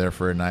traveling, you're there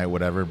for a night,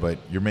 whatever, but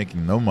you're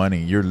making no money,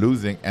 you're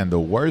losing. And the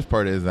worst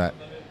part is that,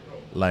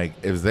 like,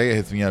 if Zaya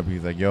hits me up,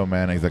 he's like, "Yo,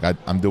 man," he's like,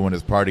 "I'm doing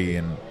this party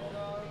in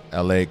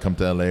LA. Come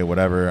to LA,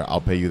 whatever.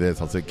 I'll pay you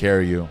this. I'll take care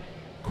of you.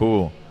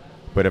 Cool."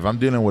 But if I'm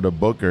dealing with a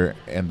booker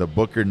and the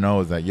booker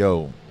knows that,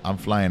 yo, I'm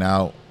flying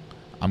out,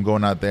 I'm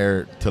going out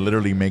there to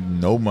literally make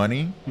no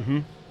money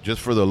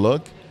just for the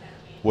look,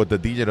 what the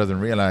DJ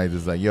doesn't realize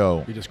is that,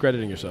 yo, you're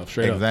discrediting yourself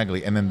straight up.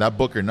 Exactly. And then that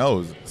booker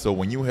knows. So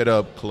when you hit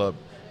up club,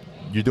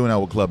 you're doing that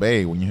with Club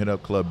A. When you hit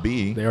up Club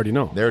B, they already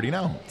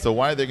know. So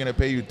why are they going to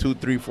pay you 2,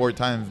 3, 4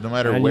 times no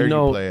matter where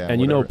you play at?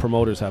 And you know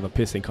promoters have a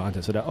pissing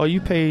contest. So that, oh,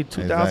 you paid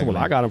 $2,000. Exactly. Well,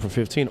 I got him for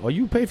 $15. Oh,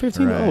 you paid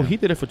 $15. Right. Oh, he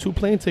did it for 2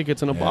 plane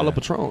tickets and a bottle of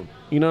Patron.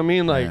 You know what I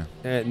mean? Like,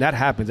 and that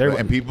happens.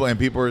 And people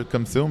are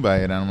consumed by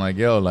it. And I'm like,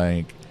 yo,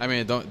 like. I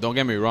mean, don't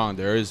get me wrong.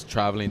 There is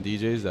traveling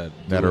DJs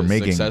that are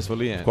making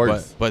successfully, of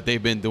course. But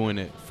they've been doing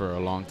it for a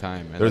long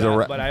time.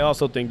 And but I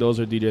also think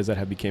those are DJs that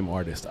have become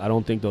artists. I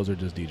don't think those are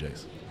just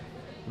DJs.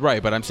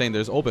 Right, but I'm saying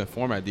there's open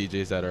format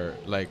DJs that are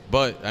like,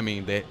 but I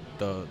mean, the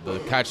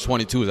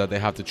catch-22 is that they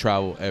have to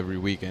travel every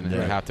weekend and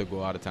they have to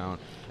go out of town.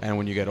 And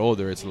when you get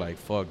older, it's like,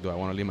 fuck, do I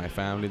want to leave my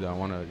family? Do I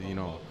want to, you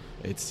know,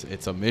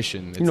 it's a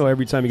mission. It's, you know,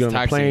 every time you get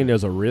on a plane,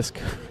 there's a risk.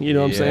 You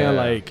know what I'm saying?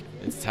 Like,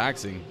 it's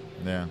taxing.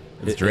 Yeah,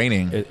 it's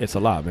draining. It's a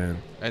lot,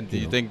 man. And do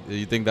you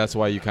think that's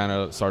why you kind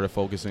of started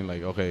focusing,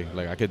 like, okay,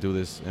 like I could do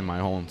this in my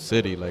own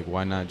city, like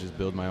why not just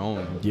build my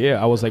own?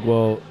 Yeah, I was like,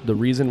 well, the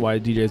reason why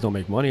DJs don't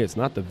make money, it's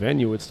not the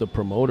venue, it's the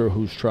promoter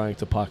who's trying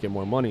to pocket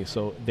more money.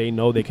 So they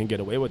know they can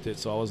get away with it.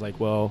 So I was like,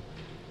 well,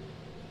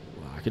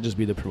 I could just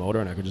be the promoter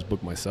and I could just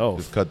book myself.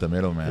 Just cut the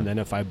middle, man. And then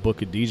if I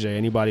book a DJ,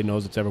 anybody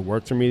knows it's ever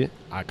worked for me,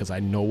 because I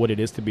know what it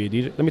is to be a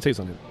DJ. Let me tell you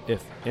something.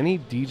 If any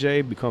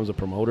DJ becomes a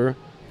promoter,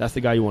 that's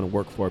the guy you want to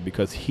work for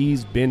because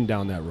he's been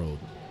down that road.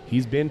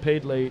 He's been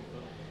paid late,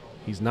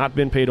 he's not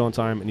been paid on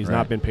time, and he's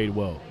not been paid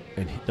well.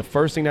 And the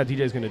first thing that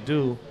DJ is going to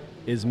do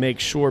is make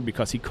sure,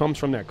 because he comes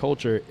from that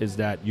culture, is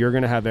that you're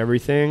going to have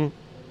everything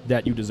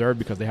that you deserve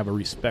because they have a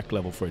respect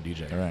level for a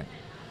DJ. Right.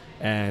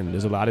 And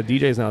there's a lot of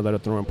DJs now that are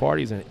throwing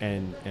parties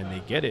and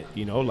they get it.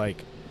 You know,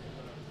 like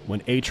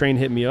when A-Train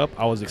hit me up,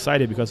 I was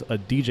excited because a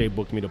DJ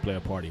booked me to play a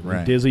party.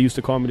 When Dizzy used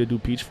to call me to do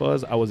Peach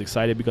Fuzz, I was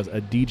excited because a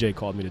DJ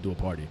called me to do a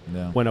party.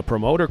 Yeah. When a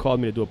promoter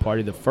called me to do a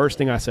party, the first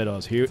thing I said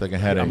was, "Here." It's like a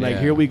headache. I'm like,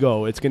 "Here we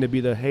go. It's going to be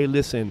the, hey,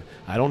 listen,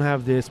 I don't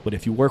have this, but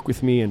if you work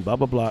with me and blah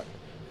blah blah."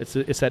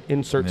 It's that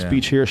insert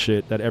speech here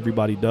shit that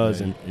everybody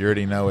does, and you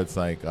already know it's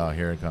like, oh,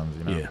 here it comes.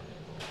 You know? Yeah.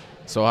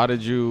 So how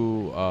did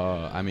you?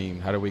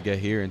 How did we get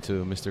here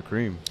into Mr.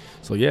 Cream?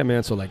 So yeah,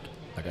 man. So like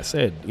I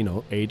said, you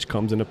know, age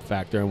comes into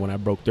factor. And when I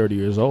broke 30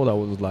 years old, I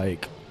was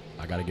like,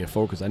 I got to get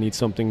focused. I need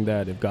something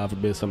that if, God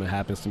forbid, something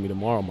happens to me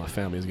tomorrow, my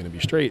family is going to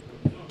be straight.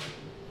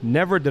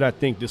 never did I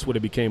think this would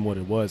have became what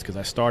it was, because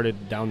I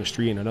started down the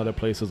street in another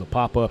place as a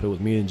pop-up. It was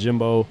me and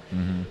Jimbo,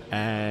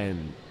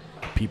 and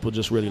people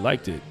just really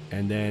liked it.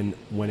 And then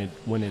when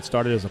it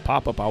started as a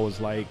pop-up, I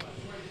was like,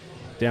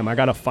 damn, I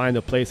got to find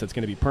a place that's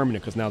going to be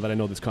permanent, because now that I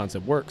know this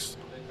concept works.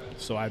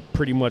 So I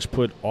pretty much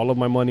put all of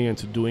my money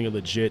into doing it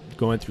legit,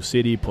 going through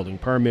city, pulling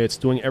permits,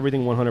 doing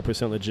everything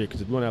 100% legit,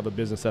 because if you want to have a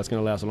business that's going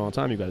to last a long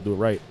time, you got to do it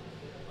right.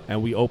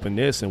 And we opened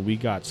this, and we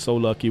got so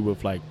lucky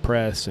with, like,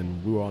 press,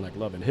 and we were on, like,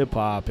 Love and Hip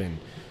Hop, and,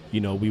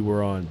 you know, we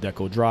were on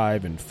Deco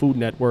Drive and Food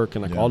Network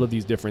and, like, all of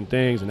these different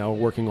things. And now we're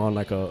working on,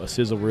 like, a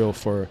sizzle reel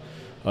for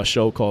a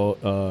show called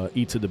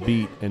Eat to the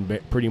Beat, and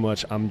pretty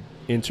much I'm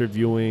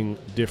interviewing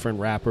different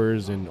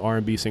rappers and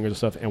R&B singers and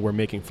stuff, and we're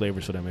making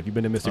flavors for them. If you've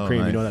been to Mr.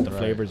 Cream, you know that the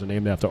flavors are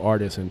named after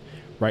artists, and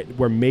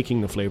we're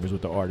making the flavors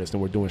with the artists,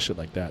 and we're doing shit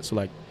like that. So,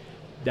 like,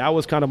 that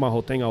was kind of my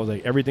whole thing. I was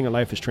like, everything in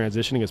life is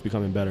transitioning, it's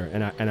becoming better.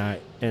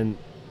 And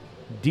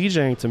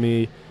DJing to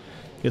me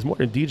is more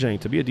than DJing.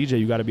 To be a DJ,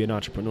 you got to be an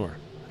entrepreneur.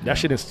 That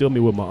shit instilled me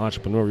with my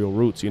entrepreneurial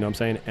roots, you know what I'm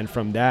saying? And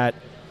from that,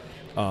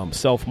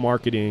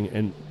 self-marketing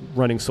and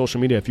running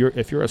social media, if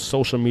you're a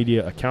social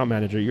media account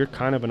manager, you're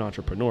kind of an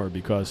entrepreneur,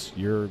 because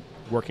you're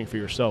working for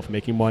yourself,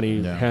 making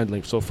money,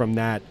 handling. So from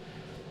that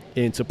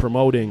into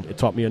promoting, it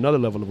taught me another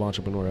level of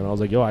entrepreneur. And I was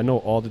like, yo, I know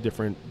all the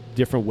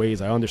different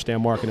ways. I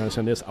understand marketing, I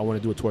understand this. I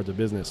want to do it towards a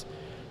business.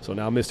 So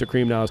now Mr.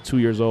 Cream now is 2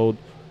 years old.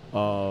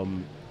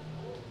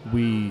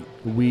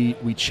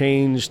 We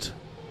changed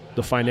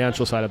the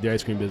financial side of the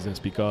ice cream business,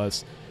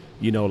 because,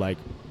 you know, like,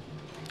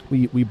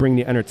 we bring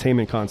the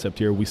entertainment concept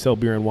here. We sell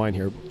beer and wine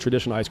here.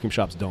 Traditional ice cream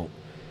shops don't.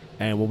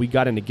 And when we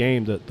got in the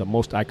game, the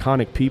most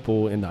iconic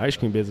people in the ice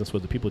cream business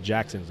was the people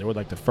Jackson's. They were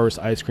like the first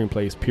ice cream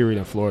place, period,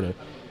 in Florida.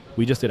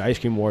 We just did Ice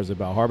Cream Wars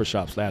about Harbor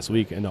Shops last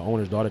week, and the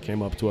owner's daughter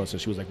came up to us,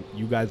 and she was like,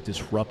 you guys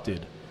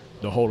disrupted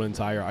the whole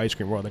entire ice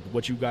cream world. Like,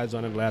 what you guys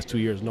done in the last 2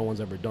 years, no one's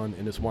ever done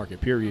in this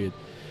market, period.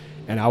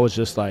 And I was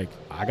just like,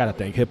 I got to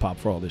thank hip-hop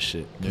for all this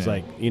shit. Because,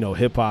 like, you know,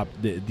 hip-hop,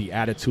 the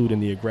attitude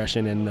and the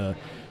aggression and the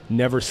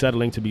never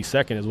settling to be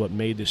second is what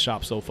made this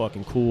shop so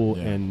fucking cool.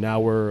 And now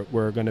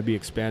we're going to be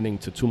expanding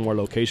to 2 more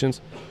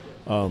locations.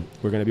 We're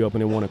going to be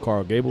opening one at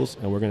Coral Gables,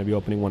 and we're going to be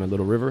opening one at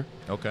Little River.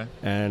 Okay.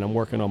 And I'm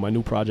working on my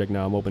new project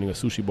now. I'm opening a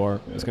sushi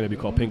bar. It's going to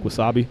be called Pink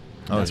Wasabi.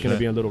 That's going to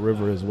be in Little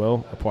River as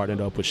well. I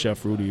partnered up with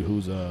Chef Rudy,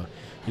 who's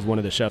he's one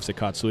of the chefs at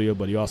Katsuya,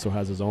 but he also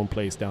has his own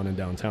place down in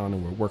downtown,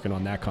 and we're working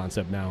on that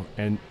concept now.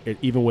 And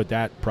even with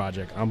that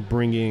project, I'm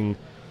bringing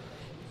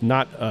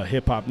not a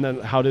hip-hop,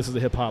 not how this is a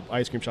hip-hop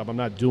ice cream shop. I'm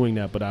not doing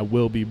that, but I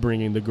will be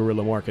bringing the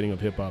guerrilla marketing of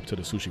hip-hop to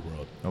the sushi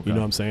world. Okay. You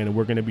know what I'm saying? And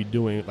we're going to be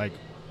doing, like,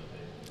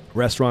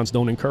 restaurants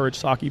don't encourage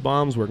sake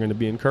bombs. We're going to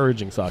be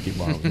encouraging sake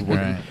bombs.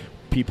 Right.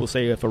 People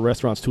say if a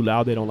restaurant's too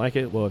loud, they don't like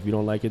it. Well, if you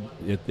don't like it,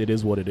 it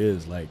is what it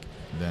is. Like,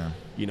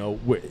 you know,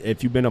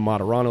 if you've been to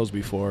Moderano's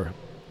before,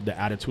 the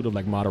attitude of,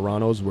 like,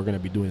 Moderano's, we're going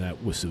to be doing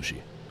that with sushi.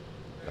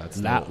 That's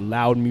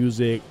loud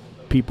music,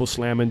 people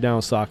slamming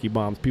down sake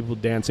bombs, people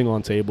dancing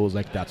on tables.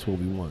 Like, that's what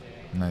we want.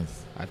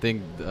 Nice. I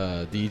think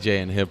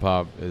DJ and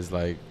hip-hop is,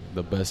 like,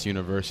 the best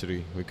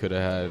university we could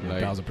have had.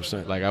 Like,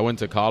 1,000%. Like, I went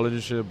to college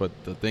and shit, but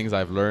the things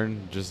I've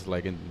learned just,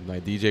 like, in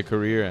my DJ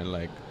career and,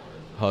 like,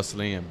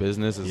 hustling and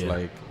business is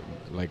like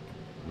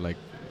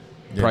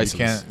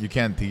priceless. You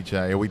can't teach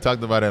that. Yeah, we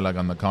talked about it, like,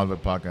 on the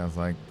Convict podcast.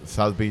 Like,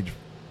 South Beach,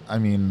 I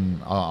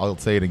mean, I'll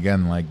say it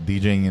again, like,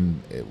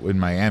 DJing in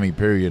Miami,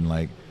 period,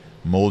 like,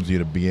 molds you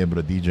to be able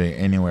to DJ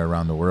anywhere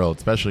around the world,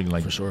 especially,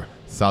 like, for sure,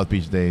 South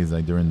Beach days,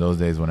 like, during those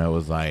days when it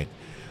was like,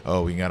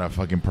 oh, we got a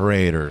fucking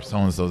parade or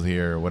so-and-so's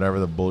here or whatever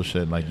the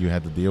bullshit, like, you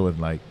had to deal with.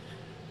 Like,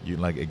 you,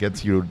 like, it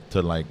gets you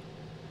to, like,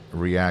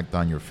 react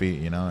on your feet,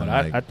 you know? But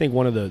and I think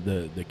one of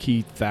the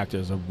key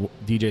factors of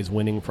DJs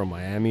winning from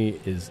Miami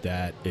is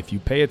that if you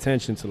pay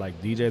attention to,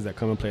 like, DJs that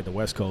come and play at the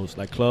West Coast,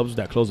 like clubs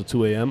that close at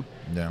 2 a.m.,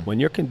 when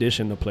you're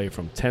conditioned to play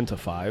from 10 to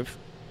 5,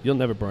 you'll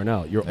never burn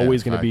out. You're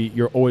always going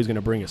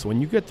to bring it. So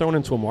when you get thrown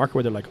into a market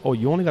where they're like, oh,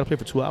 you only got to play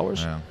for 2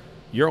 hours,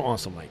 you're on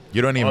some, like,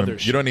 you don't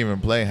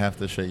even play half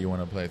the shit you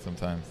want to play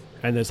sometimes.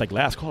 And it's like,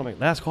 last call. I'm like,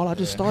 last call, I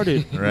just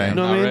started. Right. You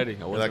know what I mean? Ready.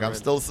 You're like, I'm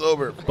still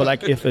sober. But,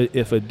 like, if a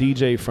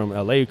DJ from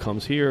LA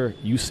comes here,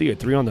 you see it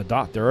 3 on the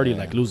dot. They're already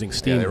like losing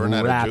steam. They run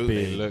out of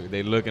juice.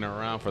 They looking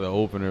around for the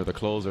opener, the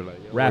closer, like,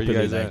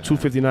 rapidly, like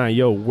 2:59.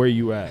 Yo, where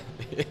you at?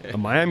 A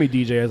Miami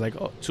DJ is like,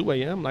 oh, 2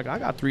 a.m. Like, I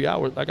got 3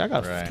 hours. Like, I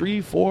got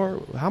 3,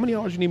 4. How many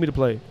hours you need me to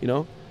play? You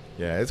know?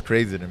 Yeah, it's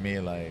crazy to me.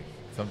 Like,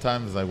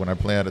 sometimes, like, when I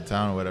play out of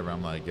town or whatever,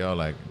 I'm like, yo,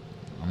 like,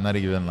 I'm not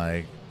even,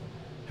 like,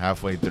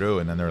 halfway through,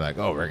 and then they're like,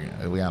 oh,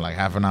 we got like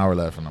half an hour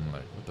left, and I'm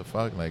like, what the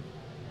fuck? Like,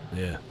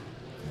 yeah.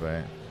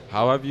 Right.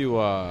 How have you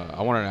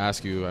I wanted to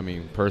ask you, I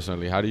mean,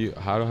 personally,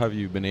 how have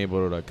you been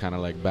able to kind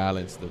of, like,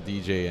 balance the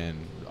DJ and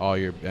all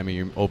your, I mean,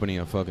 you're opening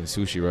a fucking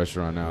sushi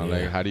restaurant now.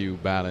 Like, how do you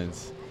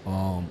balance?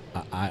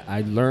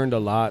 I learned a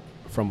lot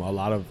from a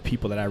lot of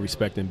people that I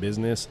respect in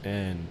business,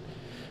 and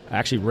I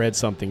actually read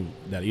something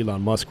that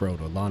Elon Musk wrote,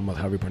 or Elon Musk,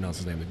 however you pronounce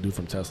his name, the dude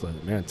from Tesla.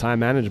 Man, time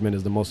management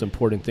is the most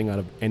important thing out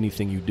of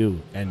anything you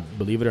do. And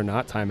believe it or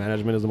not, time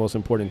management is the most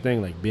important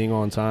thing. Like, being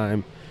on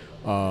time,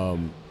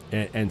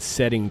 and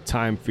setting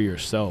time for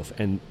yourself.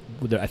 And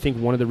I think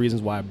one of the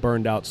reasons why I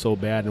burned out so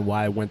bad and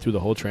why I went through the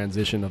whole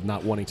transition of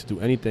not wanting to do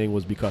anything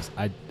was because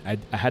I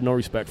had no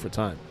respect for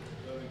time.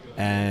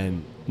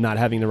 And not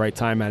having the right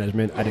time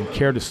management, I didn't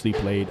care to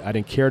sleep late. I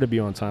didn't care to be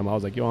on time. I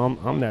was like, yo,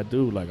 I'm that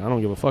dude. Like, I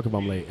don't give a fuck if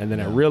I'm late. And then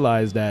I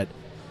realized that,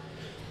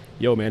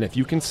 yo, man, if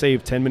you can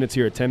save 10 minutes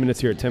here, 10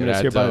 minutes here, 10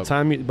 minutes here,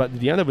 by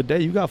the end of the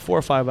day, you got 4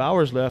 or 5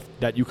 hours left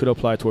that you could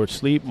apply towards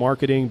sleep,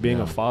 marketing, being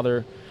a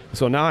father.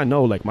 So now I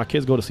know, like, my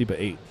kids go to sleep at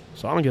 8.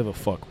 So I don't give a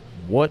fuck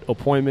what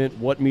appointment,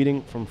 what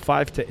meeting from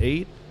 5 to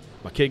 8.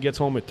 My kid gets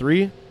home at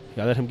 3.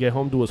 I let him get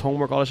home, do his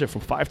homework, all that shit.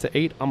 From 5 to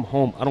 8, I'm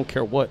home. I don't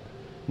care what.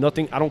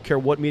 Nothing. I don't care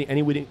what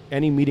meeting.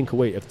 Any meeting can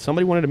wait. If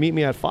somebody wanted to meet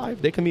me at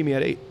 5, they can meet me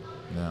at 8.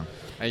 Yeah.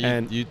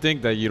 And you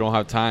think that you don't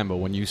have time, but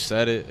when you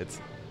said it, it's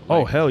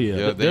oh, hell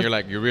yeah.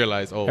 Then you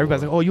realize, oh.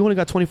 Everybody's like, oh, you only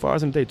got 24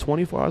 hours in a day.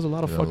 24 hours is a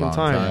lot of fucking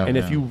time. And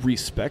if you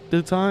respect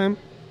the time,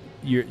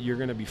 you're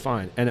going to be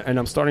fine. And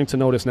I'm starting to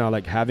notice now,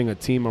 like, having a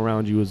team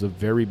around you is a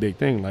very big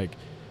thing. Like,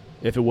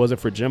 if it wasn't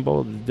for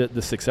Jimbo,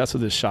 the success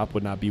of this shop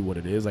would not be what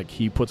it is. Like,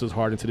 he puts his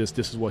heart into this.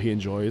 This is what he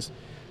enjoys.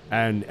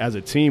 And as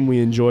a team, we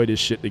enjoy this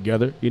shit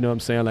together. You know what I'm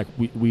saying? Like,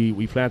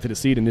 we planted a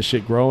seed and this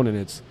shit grown, and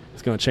it's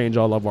going to change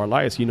all of our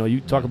lives. You know,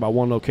 you talk about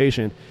one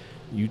location,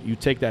 you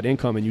take that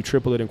income and you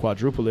triple it and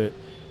quadruple it.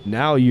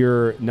 Now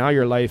your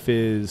life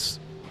is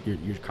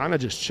you're kind of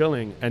just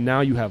chilling, and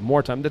now you have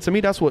more time. To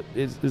me, that's what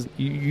is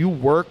you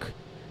work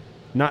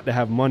not to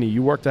have money.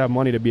 You work to have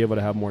money to be able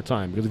to have more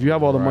time. Because if you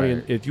have all the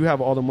money, if you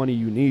have all the money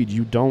you need,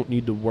 you don't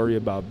need to worry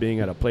about being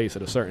at a place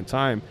at a certain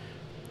time.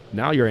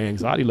 Now your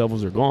anxiety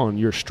levels are gone.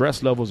 Your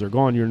stress levels are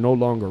gone. You're no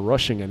longer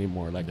rushing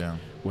anymore. Like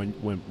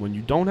when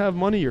you don't have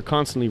money, you're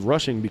constantly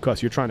rushing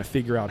because you're trying to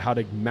figure out how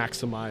to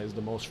maximize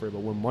the most for it. But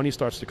when money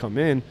starts to come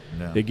in,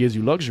 it gives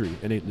you luxury,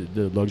 and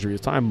the luxury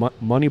is time.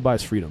 Money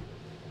buys freedom.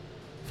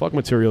 Fuck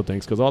material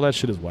things, because all that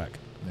shit is whack.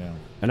 Yeah.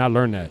 And I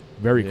learned that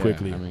very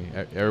quickly. I mean,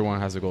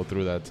 everyone has to go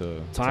through that to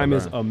time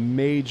is a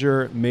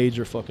major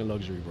fucking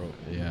luxury, bro.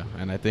 Yeah,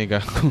 and I think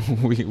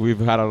we've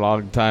had a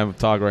long time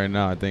talk right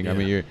now. I think I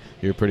mean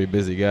you're a pretty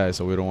busy guy,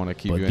 so we don't want to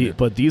keep you in.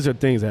 But these are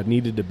things that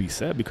needed to be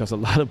said because a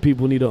lot of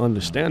people need to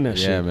understand that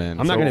shit. Yeah, man.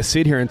 I'm not gonna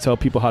sit here and tell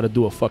people how to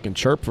do a fucking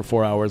chirp for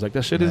 4 hours. Like,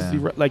 that shit is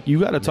like, you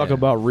got to talk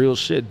about real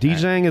shit.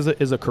 DJing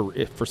is a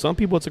career. For some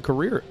people, it's a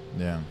career.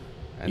 Yeah,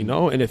 you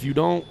know, and if you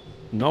don't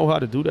know how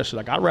to do that shit,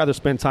 like, I'd rather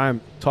spend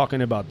time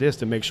talking about this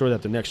to make sure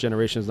that the next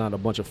generation is not a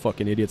bunch of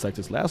fucking idiots like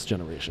this last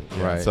generation.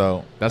 Right.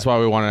 So that's why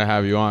we wanted to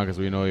have you on, because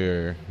we know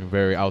you're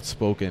very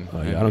outspoken.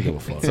 Oh, yeah, I don't give a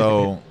fuck.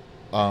 So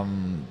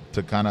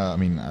to kind of, I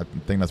mean, I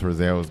think that's where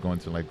Zaya was going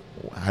to, like,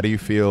 how do you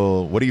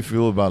feel, what do you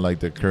feel about, like,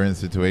 the current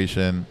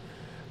situation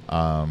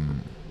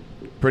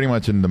pretty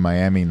much in the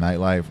Miami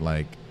nightlife,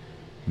 like,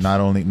 not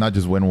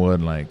just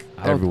Wynwood, like,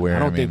 everywhere. I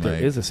don't think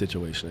there is a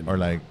situation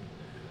anymore.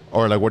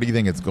 Or like, what do you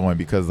think it's going?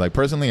 Because, like,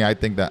 personally, I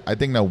think that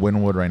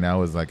Wynwood right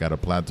now is, like, at a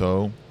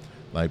plateau.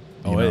 Like,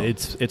 you know,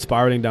 it's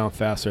spiraling down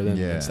faster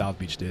than South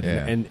Beach did.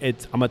 Yeah. And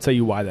I'm gonna tell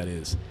you why that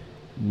is.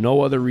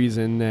 No other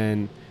reason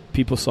than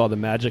people saw the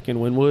magic in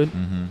Wynwood,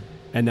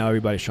 and now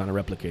everybody's trying to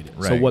replicate it.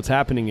 Right. So what's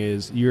happening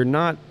is you're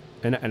not,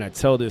 and I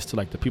tell this to,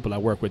 like, the people I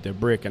work with at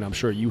Brick, and I'm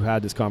sure you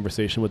had this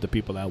conversation with the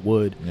people at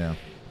Wood. Yeah,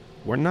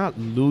 we're not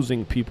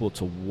losing people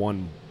to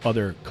one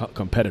other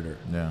competitor.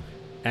 Yeah.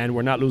 And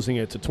we're not losing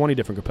it to 20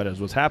 different competitors.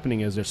 What's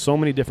happening is there's so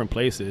many different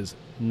places.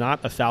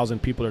 Not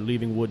 1,000 people are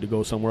leaving Wood to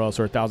go somewhere else,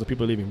 or 1,000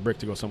 people are leaving Brick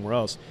to go somewhere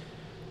else.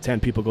 10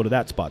 people go to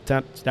that spot,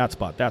 that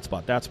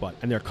spot.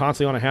 And they're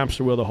constantly on a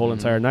hamster wheel the whole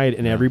entire night,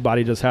 and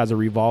everybody just has a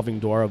revolving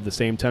door of the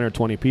same 10 or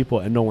 20 people,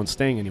 and no one's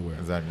staying anywhere.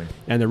 Exactly.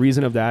 And the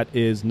reason of that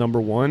is, number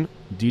one,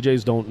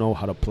 DJs don't know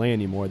how to play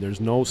anymore. There's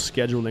no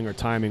scheduling or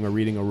timing or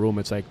reading a room.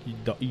 It's like,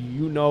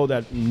 you know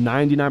that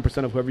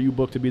 99% of whoever you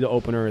book to be the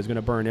opener is going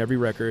to burn every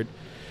record.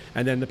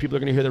 And then the people are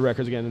going to hear the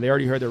records again, and they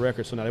already heard their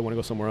records, so now they want to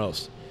go somewhere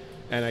else.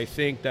 And I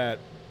think that,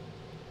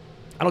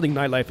 I don't think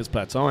nightlife is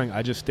plateauing.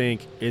 I just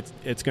think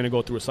it's going to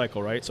go through a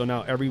cycle, right? So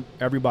now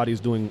everybody's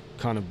doing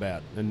kind of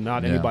bad, and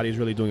not anybody's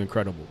really doing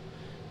incredible.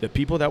 The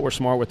people that were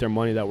smart with their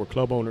money, that were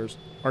club owners,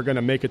 are going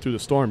to make it through the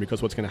storm,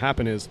 because what's going to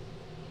happen is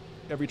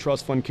every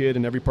trust fund kid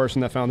and every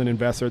person that found an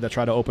investor that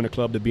tried to open a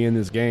club to be in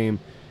this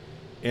game,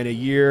 in a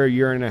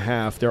year and a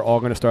half, they're all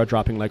going to start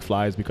dropping like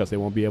flies because they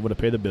won't be able to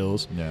pay the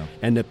bills. Yeah.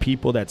 And the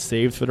people that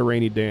saved for the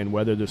rainy day and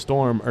weathered the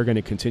storm are going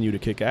to continue to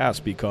kick ass,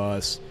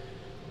 because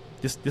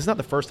this is not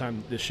the first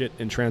time this shit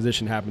in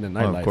transition happened in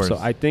nightlife. So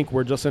I think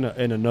we're just in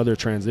another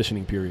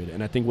transitioning period.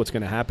 And I think what's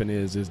going to happen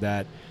is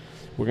that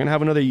we're going to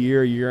have another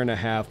year and a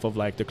half of,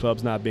 like, the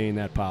clubs not being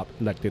that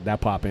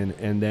popping,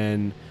 and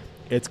then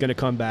it's going to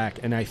come back.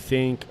 And I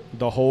think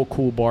the whole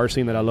cool bar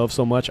scene that I love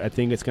so much, I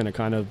think it's going to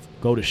kind of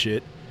go to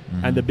shit.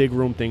 And the big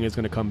room thing is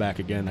going to come back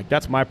again. Like,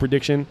 that's my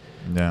prediction.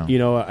 Yeah. You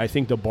know, I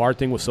think the bar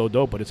thing was so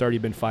dope, but it's already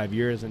been 5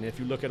 years. And if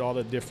you look at all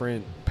the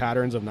different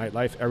patterns of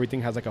nightlife,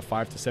 everything has like a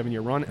 5 to 7 year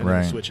run, and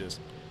then it switches.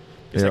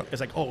 It's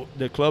like, oh,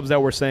 the clubs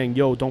that were saying,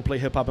 yo, don't play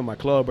hip hop in my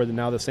club, or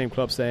now the same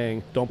club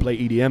saying, don't play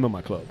EDM in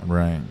my club.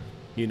 Right.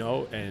 you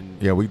know,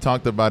 and yeah, we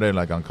talked about it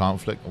like on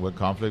conflict. With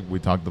conflict, we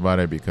talked about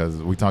it because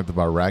we talked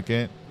about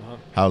Racket,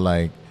 how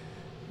like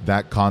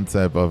that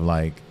concept of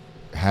like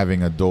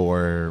having a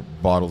door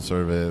bottle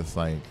service.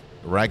 Like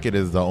Racket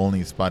is the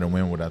only spot in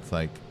Wynwood that's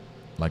like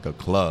a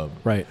club,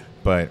 right?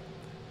 But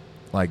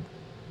like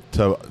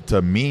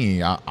to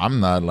me, I'm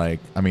not like.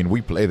 I mean,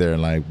 we play there,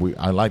 like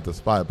I like the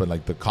spot, but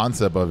like the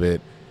concept of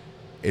it,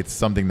 it's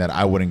something that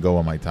I wouldn't go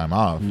on my time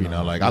off. You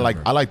know, like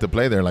never. I like to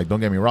play there. Like, don't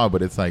get me wrong,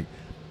 but it's like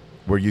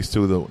we're used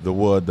to the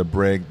wood, the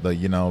brick, the,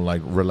 you know,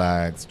 like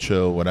relax,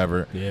 chill,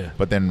 whatever. Yeah.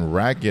 But then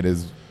Racket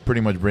is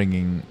pretty much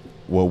bringing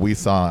what we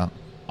saw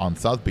on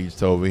South Beach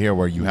to over here,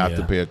 where you have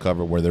to pay a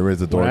cover, where there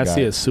is a door guy. When I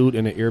see a suit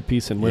and an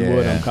earpiece in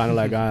Wynwood, I'm kind of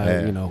like,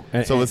 you know.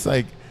 So it's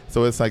like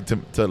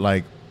to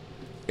like,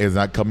 is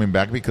that coming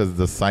back? Because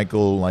the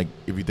cycle, like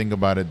if you think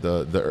about it,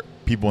 the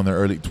people in their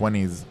early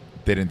 20s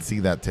didn't see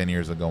that 10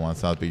 years ago on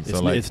South Beach.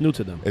 So it's new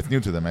to them. It's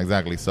new to them,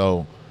 exactly.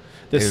 So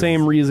the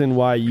same reason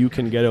why you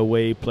can get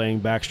away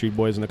playing Backstreet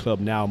Boys in the club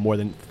now more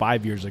than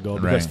 5 years ago.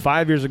 Because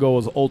 5 years ago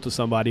was old to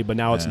somebody, but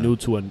now it's new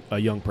to a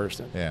young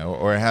person. Yeah,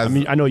 or it has. I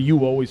mean, I know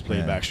you always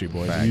played Backstreet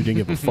Boys and you didn't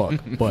give a fuck.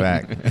 But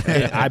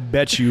I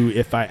bet you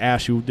if I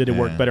asked you, did it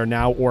work better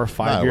now or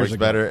 5 years ago? It works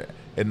better.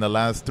 In the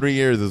last 3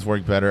 years, it's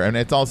worked better. And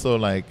it's also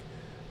like,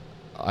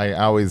 I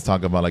always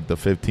talk about like the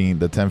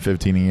 10,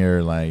 15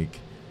 year like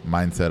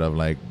mindset of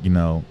like, you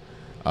know,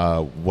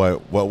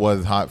 what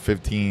was hot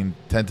 10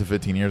 to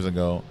 15 years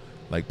ago.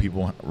 Like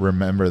people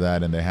remember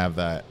that and they have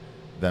that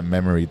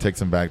memory. It takes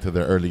them back to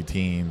their early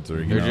teens,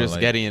 or they're just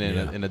like, getting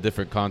it in a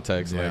different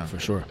context. Yeah, like for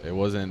sure. It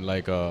wasn't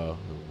like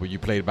when you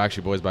played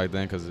Backstreet Boys back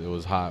then because it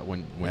was hot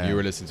when you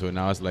were listening to it.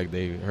 Now it's like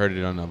they heard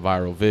it on a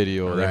viral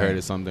video. Or they heard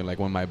it something like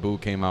when My Boo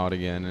came out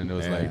again, and it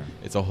was like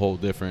it's a whole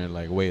different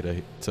like way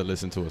to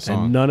listen to a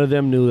song. And none of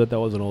them knew that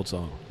was an old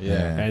song.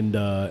 Yeah. And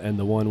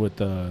the one with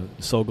the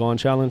So Gone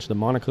challenge, the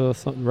Monica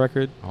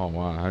record. Oh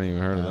wow, I hadn't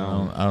even heard of that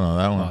one. I don't know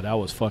that one. Oh, that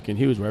was fucking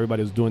huge. Where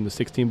everybody was doing the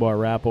 16-bar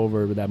rap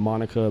over that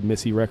Monica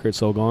Missy record,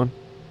 So Gone.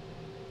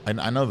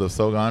 I know the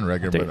So Gone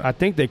record, but I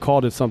think they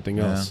called it something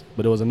else,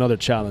 but it was another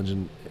challenge,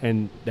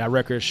 and that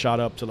record shot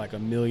up to like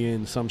 1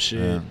 million some shit.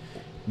 Yeah.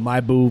 My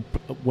Boo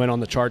went on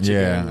the charts.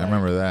 Yeah, again, I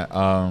remember that.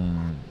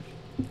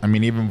 I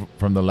mean, even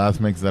from the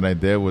last mix that I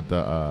did with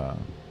the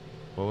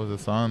what was the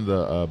song?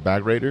 The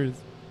Bag Raiders.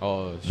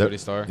 Oh, Shooting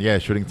Star. Yeah,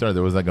 Shooting Star.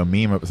 There was like a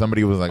meme.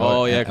 Somebody was like,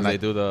 "Oh yeah," because they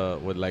do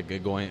with like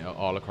it going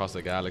all across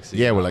the galaxy.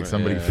 Yeah, with like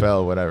somebody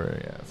fell,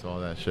 whatever. Yeah, so all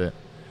that shit.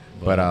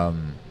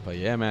 But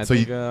yeah, man. So I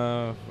think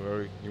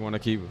you want to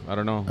keep. I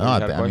don't know. No,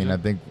 I mean, I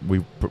think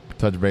we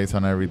touched base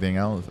on everything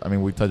else. I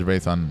mean, we touched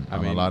base on a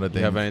lot of things. Do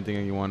you have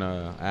anything you want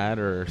to add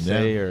or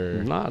say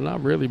or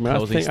not really, man.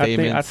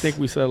 I think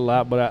we said a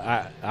lot,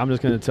 but I'm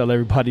just gonna tell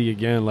everybody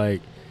again,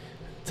 like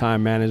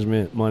time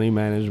management, money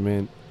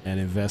management, and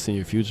invest in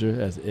your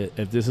future. As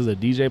if this is a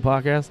DJ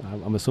podcast,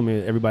 I'm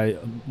assuming everybody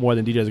more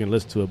than DJs is gonna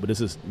listen to it, but this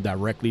is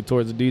directly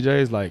towards the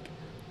DJs. Like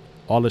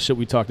all the shit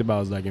we talked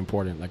about is like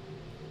important. Like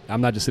I'm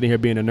not just sitting here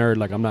being a nerd.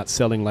 Like I'm not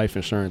selling life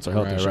insurance or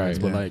health insurance,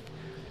 but like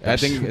I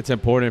think it's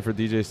important for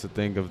DJs to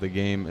think of the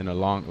game in a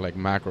long, like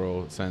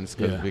macro sense,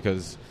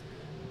 because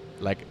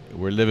like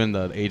we're living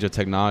the age of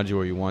technology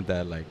where you want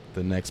that like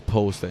the next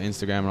post to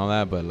Instagram and all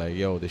that, but like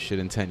this shit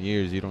in 10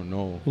 years you don't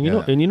know.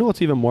 And you know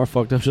what's even more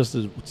fucked up? Just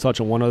to touch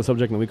on one other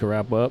subject, and we can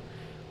wrap up.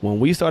 When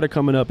we started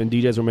coming up and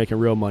DJs were making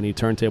real money,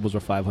 turntables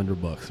were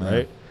 $500,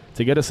 right?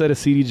 To get a set of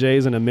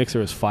CDJs and a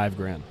mixer is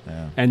 $5,000,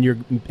 and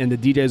the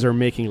DJs are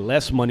making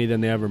less money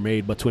than they ever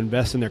made. But to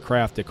invest in their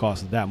craft, it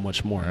costs that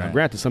much more. Now,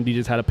 granted, some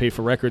DJs had to pay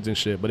for records and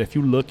shit, but if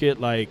you look at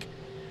like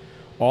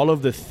all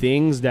of the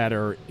things that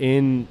are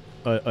in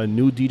a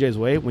new DJ's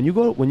way, when you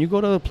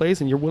go to a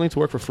place and you're willing to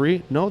work for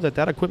free, know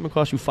that equipment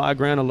costs you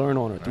 $5,000 to learn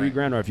on, or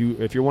 $3,000,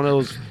 or if you're one of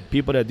those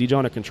people that DJ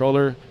on a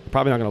controller, you're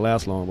probably not gonna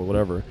last long, but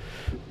whatever.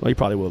 Well, you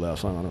probably will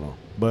last long. I don't know.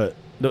 But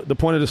the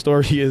point of the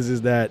story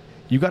is that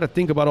you got to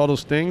think about all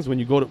those things when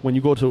you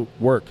go to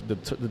work.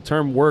 The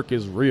term work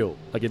is real.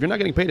 Like if you're not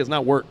getting paid, it's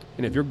not work.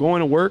 And if you're going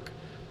to work,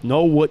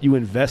 know what you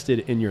invested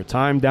in your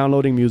time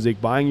downloading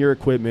music, buying your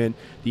equipment,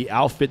 the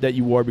outfit that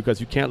you wore, because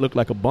you can't look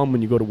like a bum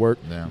when you go to work.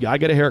 Yeah. You gotta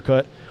get a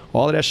haircut.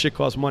 All of that shit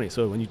costs money.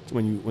 So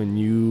when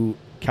you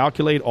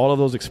calculate all of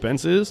those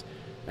expenses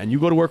and you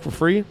go to work for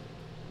free,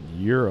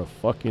 you're a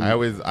fucking. I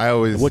always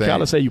what say,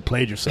 y'all say you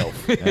played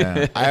yourself.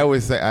 Yeah. I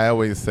always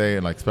say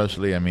like,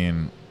 especially, I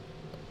mean,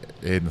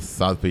 in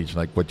South Beach,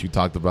 like what you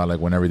talked about, like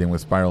when everything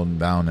was spiraling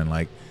down and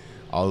like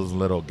all those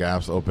little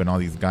gaps open, all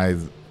these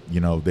guys,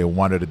 they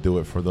wanted to do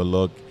it for the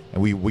look.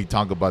 And we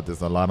talk about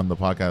this a lot on the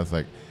podcast,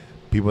 like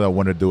people that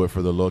want to do it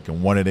for the look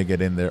and wanted to get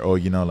in there. Oh,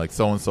 like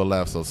so-and-so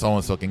left, so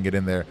so-and-so can get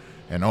in there.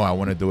 And I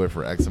want to do it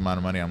for X amount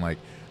of money. I'm like,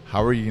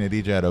 how are you going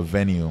to DJ at a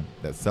venue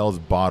that sells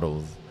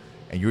bottles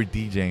and you're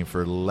DJing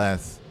for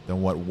less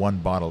than what one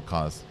bottle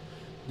costs?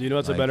 Do you know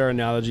what's a better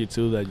analogy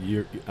too that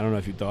I don't know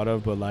if you thought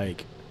of, but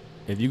like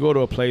if you go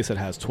to a place that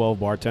has 12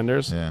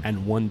 bartenders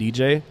and one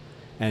DJ,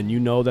 and you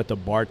know that the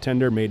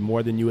bartender made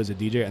more than you as a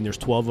DJ, and there's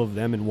 12 of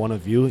them and one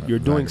of you, you're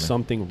doing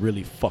something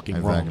really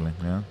fucking wrong.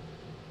 Yeah.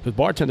 Because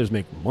bartenders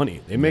make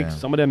money. They make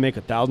some of them make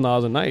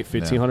 $1,000 a night,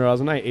 $1,500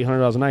 a night,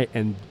 $800 a night,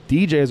 and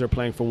DJs are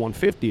playing for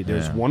 $150.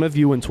 There's one of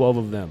you and 12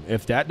 of them.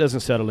 If that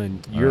doesn't settle in,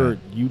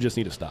 you just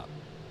need to stop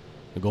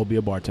and go be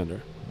a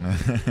bartender.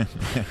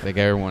 Like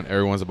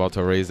everyone's about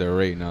to raise their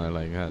rate now. They're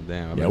like, God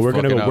damn. We're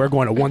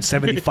going to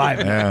 175.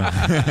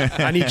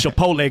 I need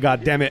Chipotle.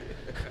 God damn it.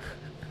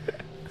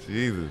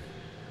 Jesus.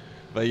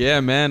 But yeah,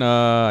 man,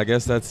 I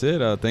guess that's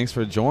it. Thanks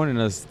for joining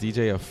us,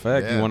 DJ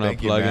Effect. Yeah, you want to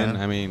plug in? man.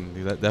 I mean,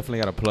 you definitely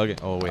got to plug in.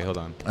 Oh, wait, hold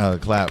on.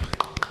 Clap.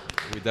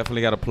 We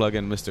definitely got to plug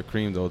in Mr.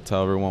 Cream, though.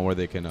 Tell everyone where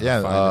they can find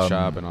the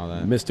shop and all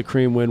that. Mr.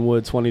 Cream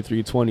Wynwood,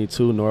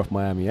 2322 North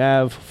Miami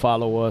Ave.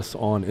 Follow us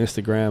on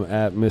Instagram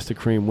at Mr.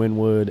 Cream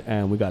Wynwood.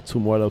 And we got 2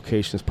 more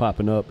locations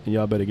popping up. And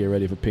y'all better get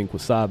ready for Pink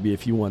Wasabi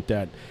if you want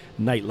that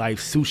nightlife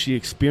sushi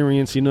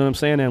experience. You know what I'm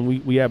saying?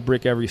 And we have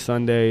Brick every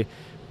Sunday.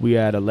 We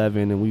at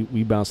 11, and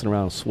we bouncing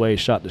around Sway.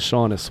 Shot to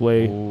Sean at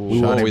Sway. We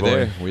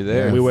there.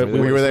 Yeah. We were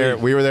there.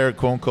 We were there at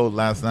Quote Unquote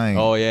last night.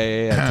 Oh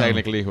yeah.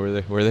 Technically,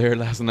 we're there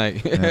last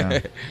night.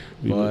 Yeah.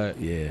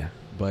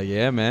 But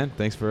yeah, man.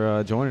 Thanks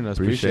for joining us.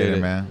 Appreciate it,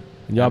 man.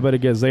 And y'all better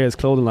get Zaya's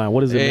clothing line.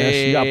 What is it,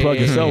 man? You got to plug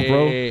yourself,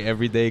 bro.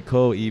 Everyday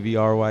Co.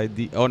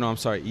 EVRYD. Oh no, I'm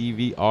sorry.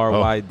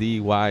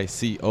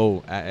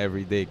 EVRYDYCO at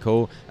Everyday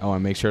Co. Oh,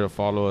 and make sure to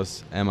follow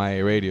us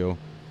MIA Radio.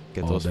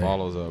 Get those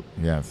follows up.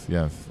 Yes.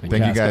 And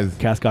Thank you guys.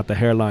 Cass got the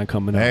hairline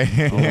coming up.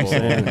 Hey. You know what I'm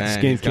saying?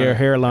 Man, Skincare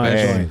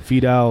hairline joint.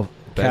 Fidel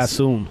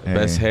Kassoum.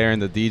 Best hair in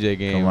the DJ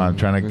game. Come on,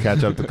 trying to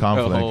catch up to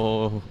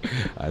conflict.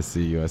 I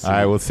see you. All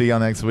right, we'll see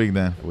y'all next week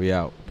then. We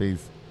out.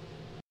 Peace.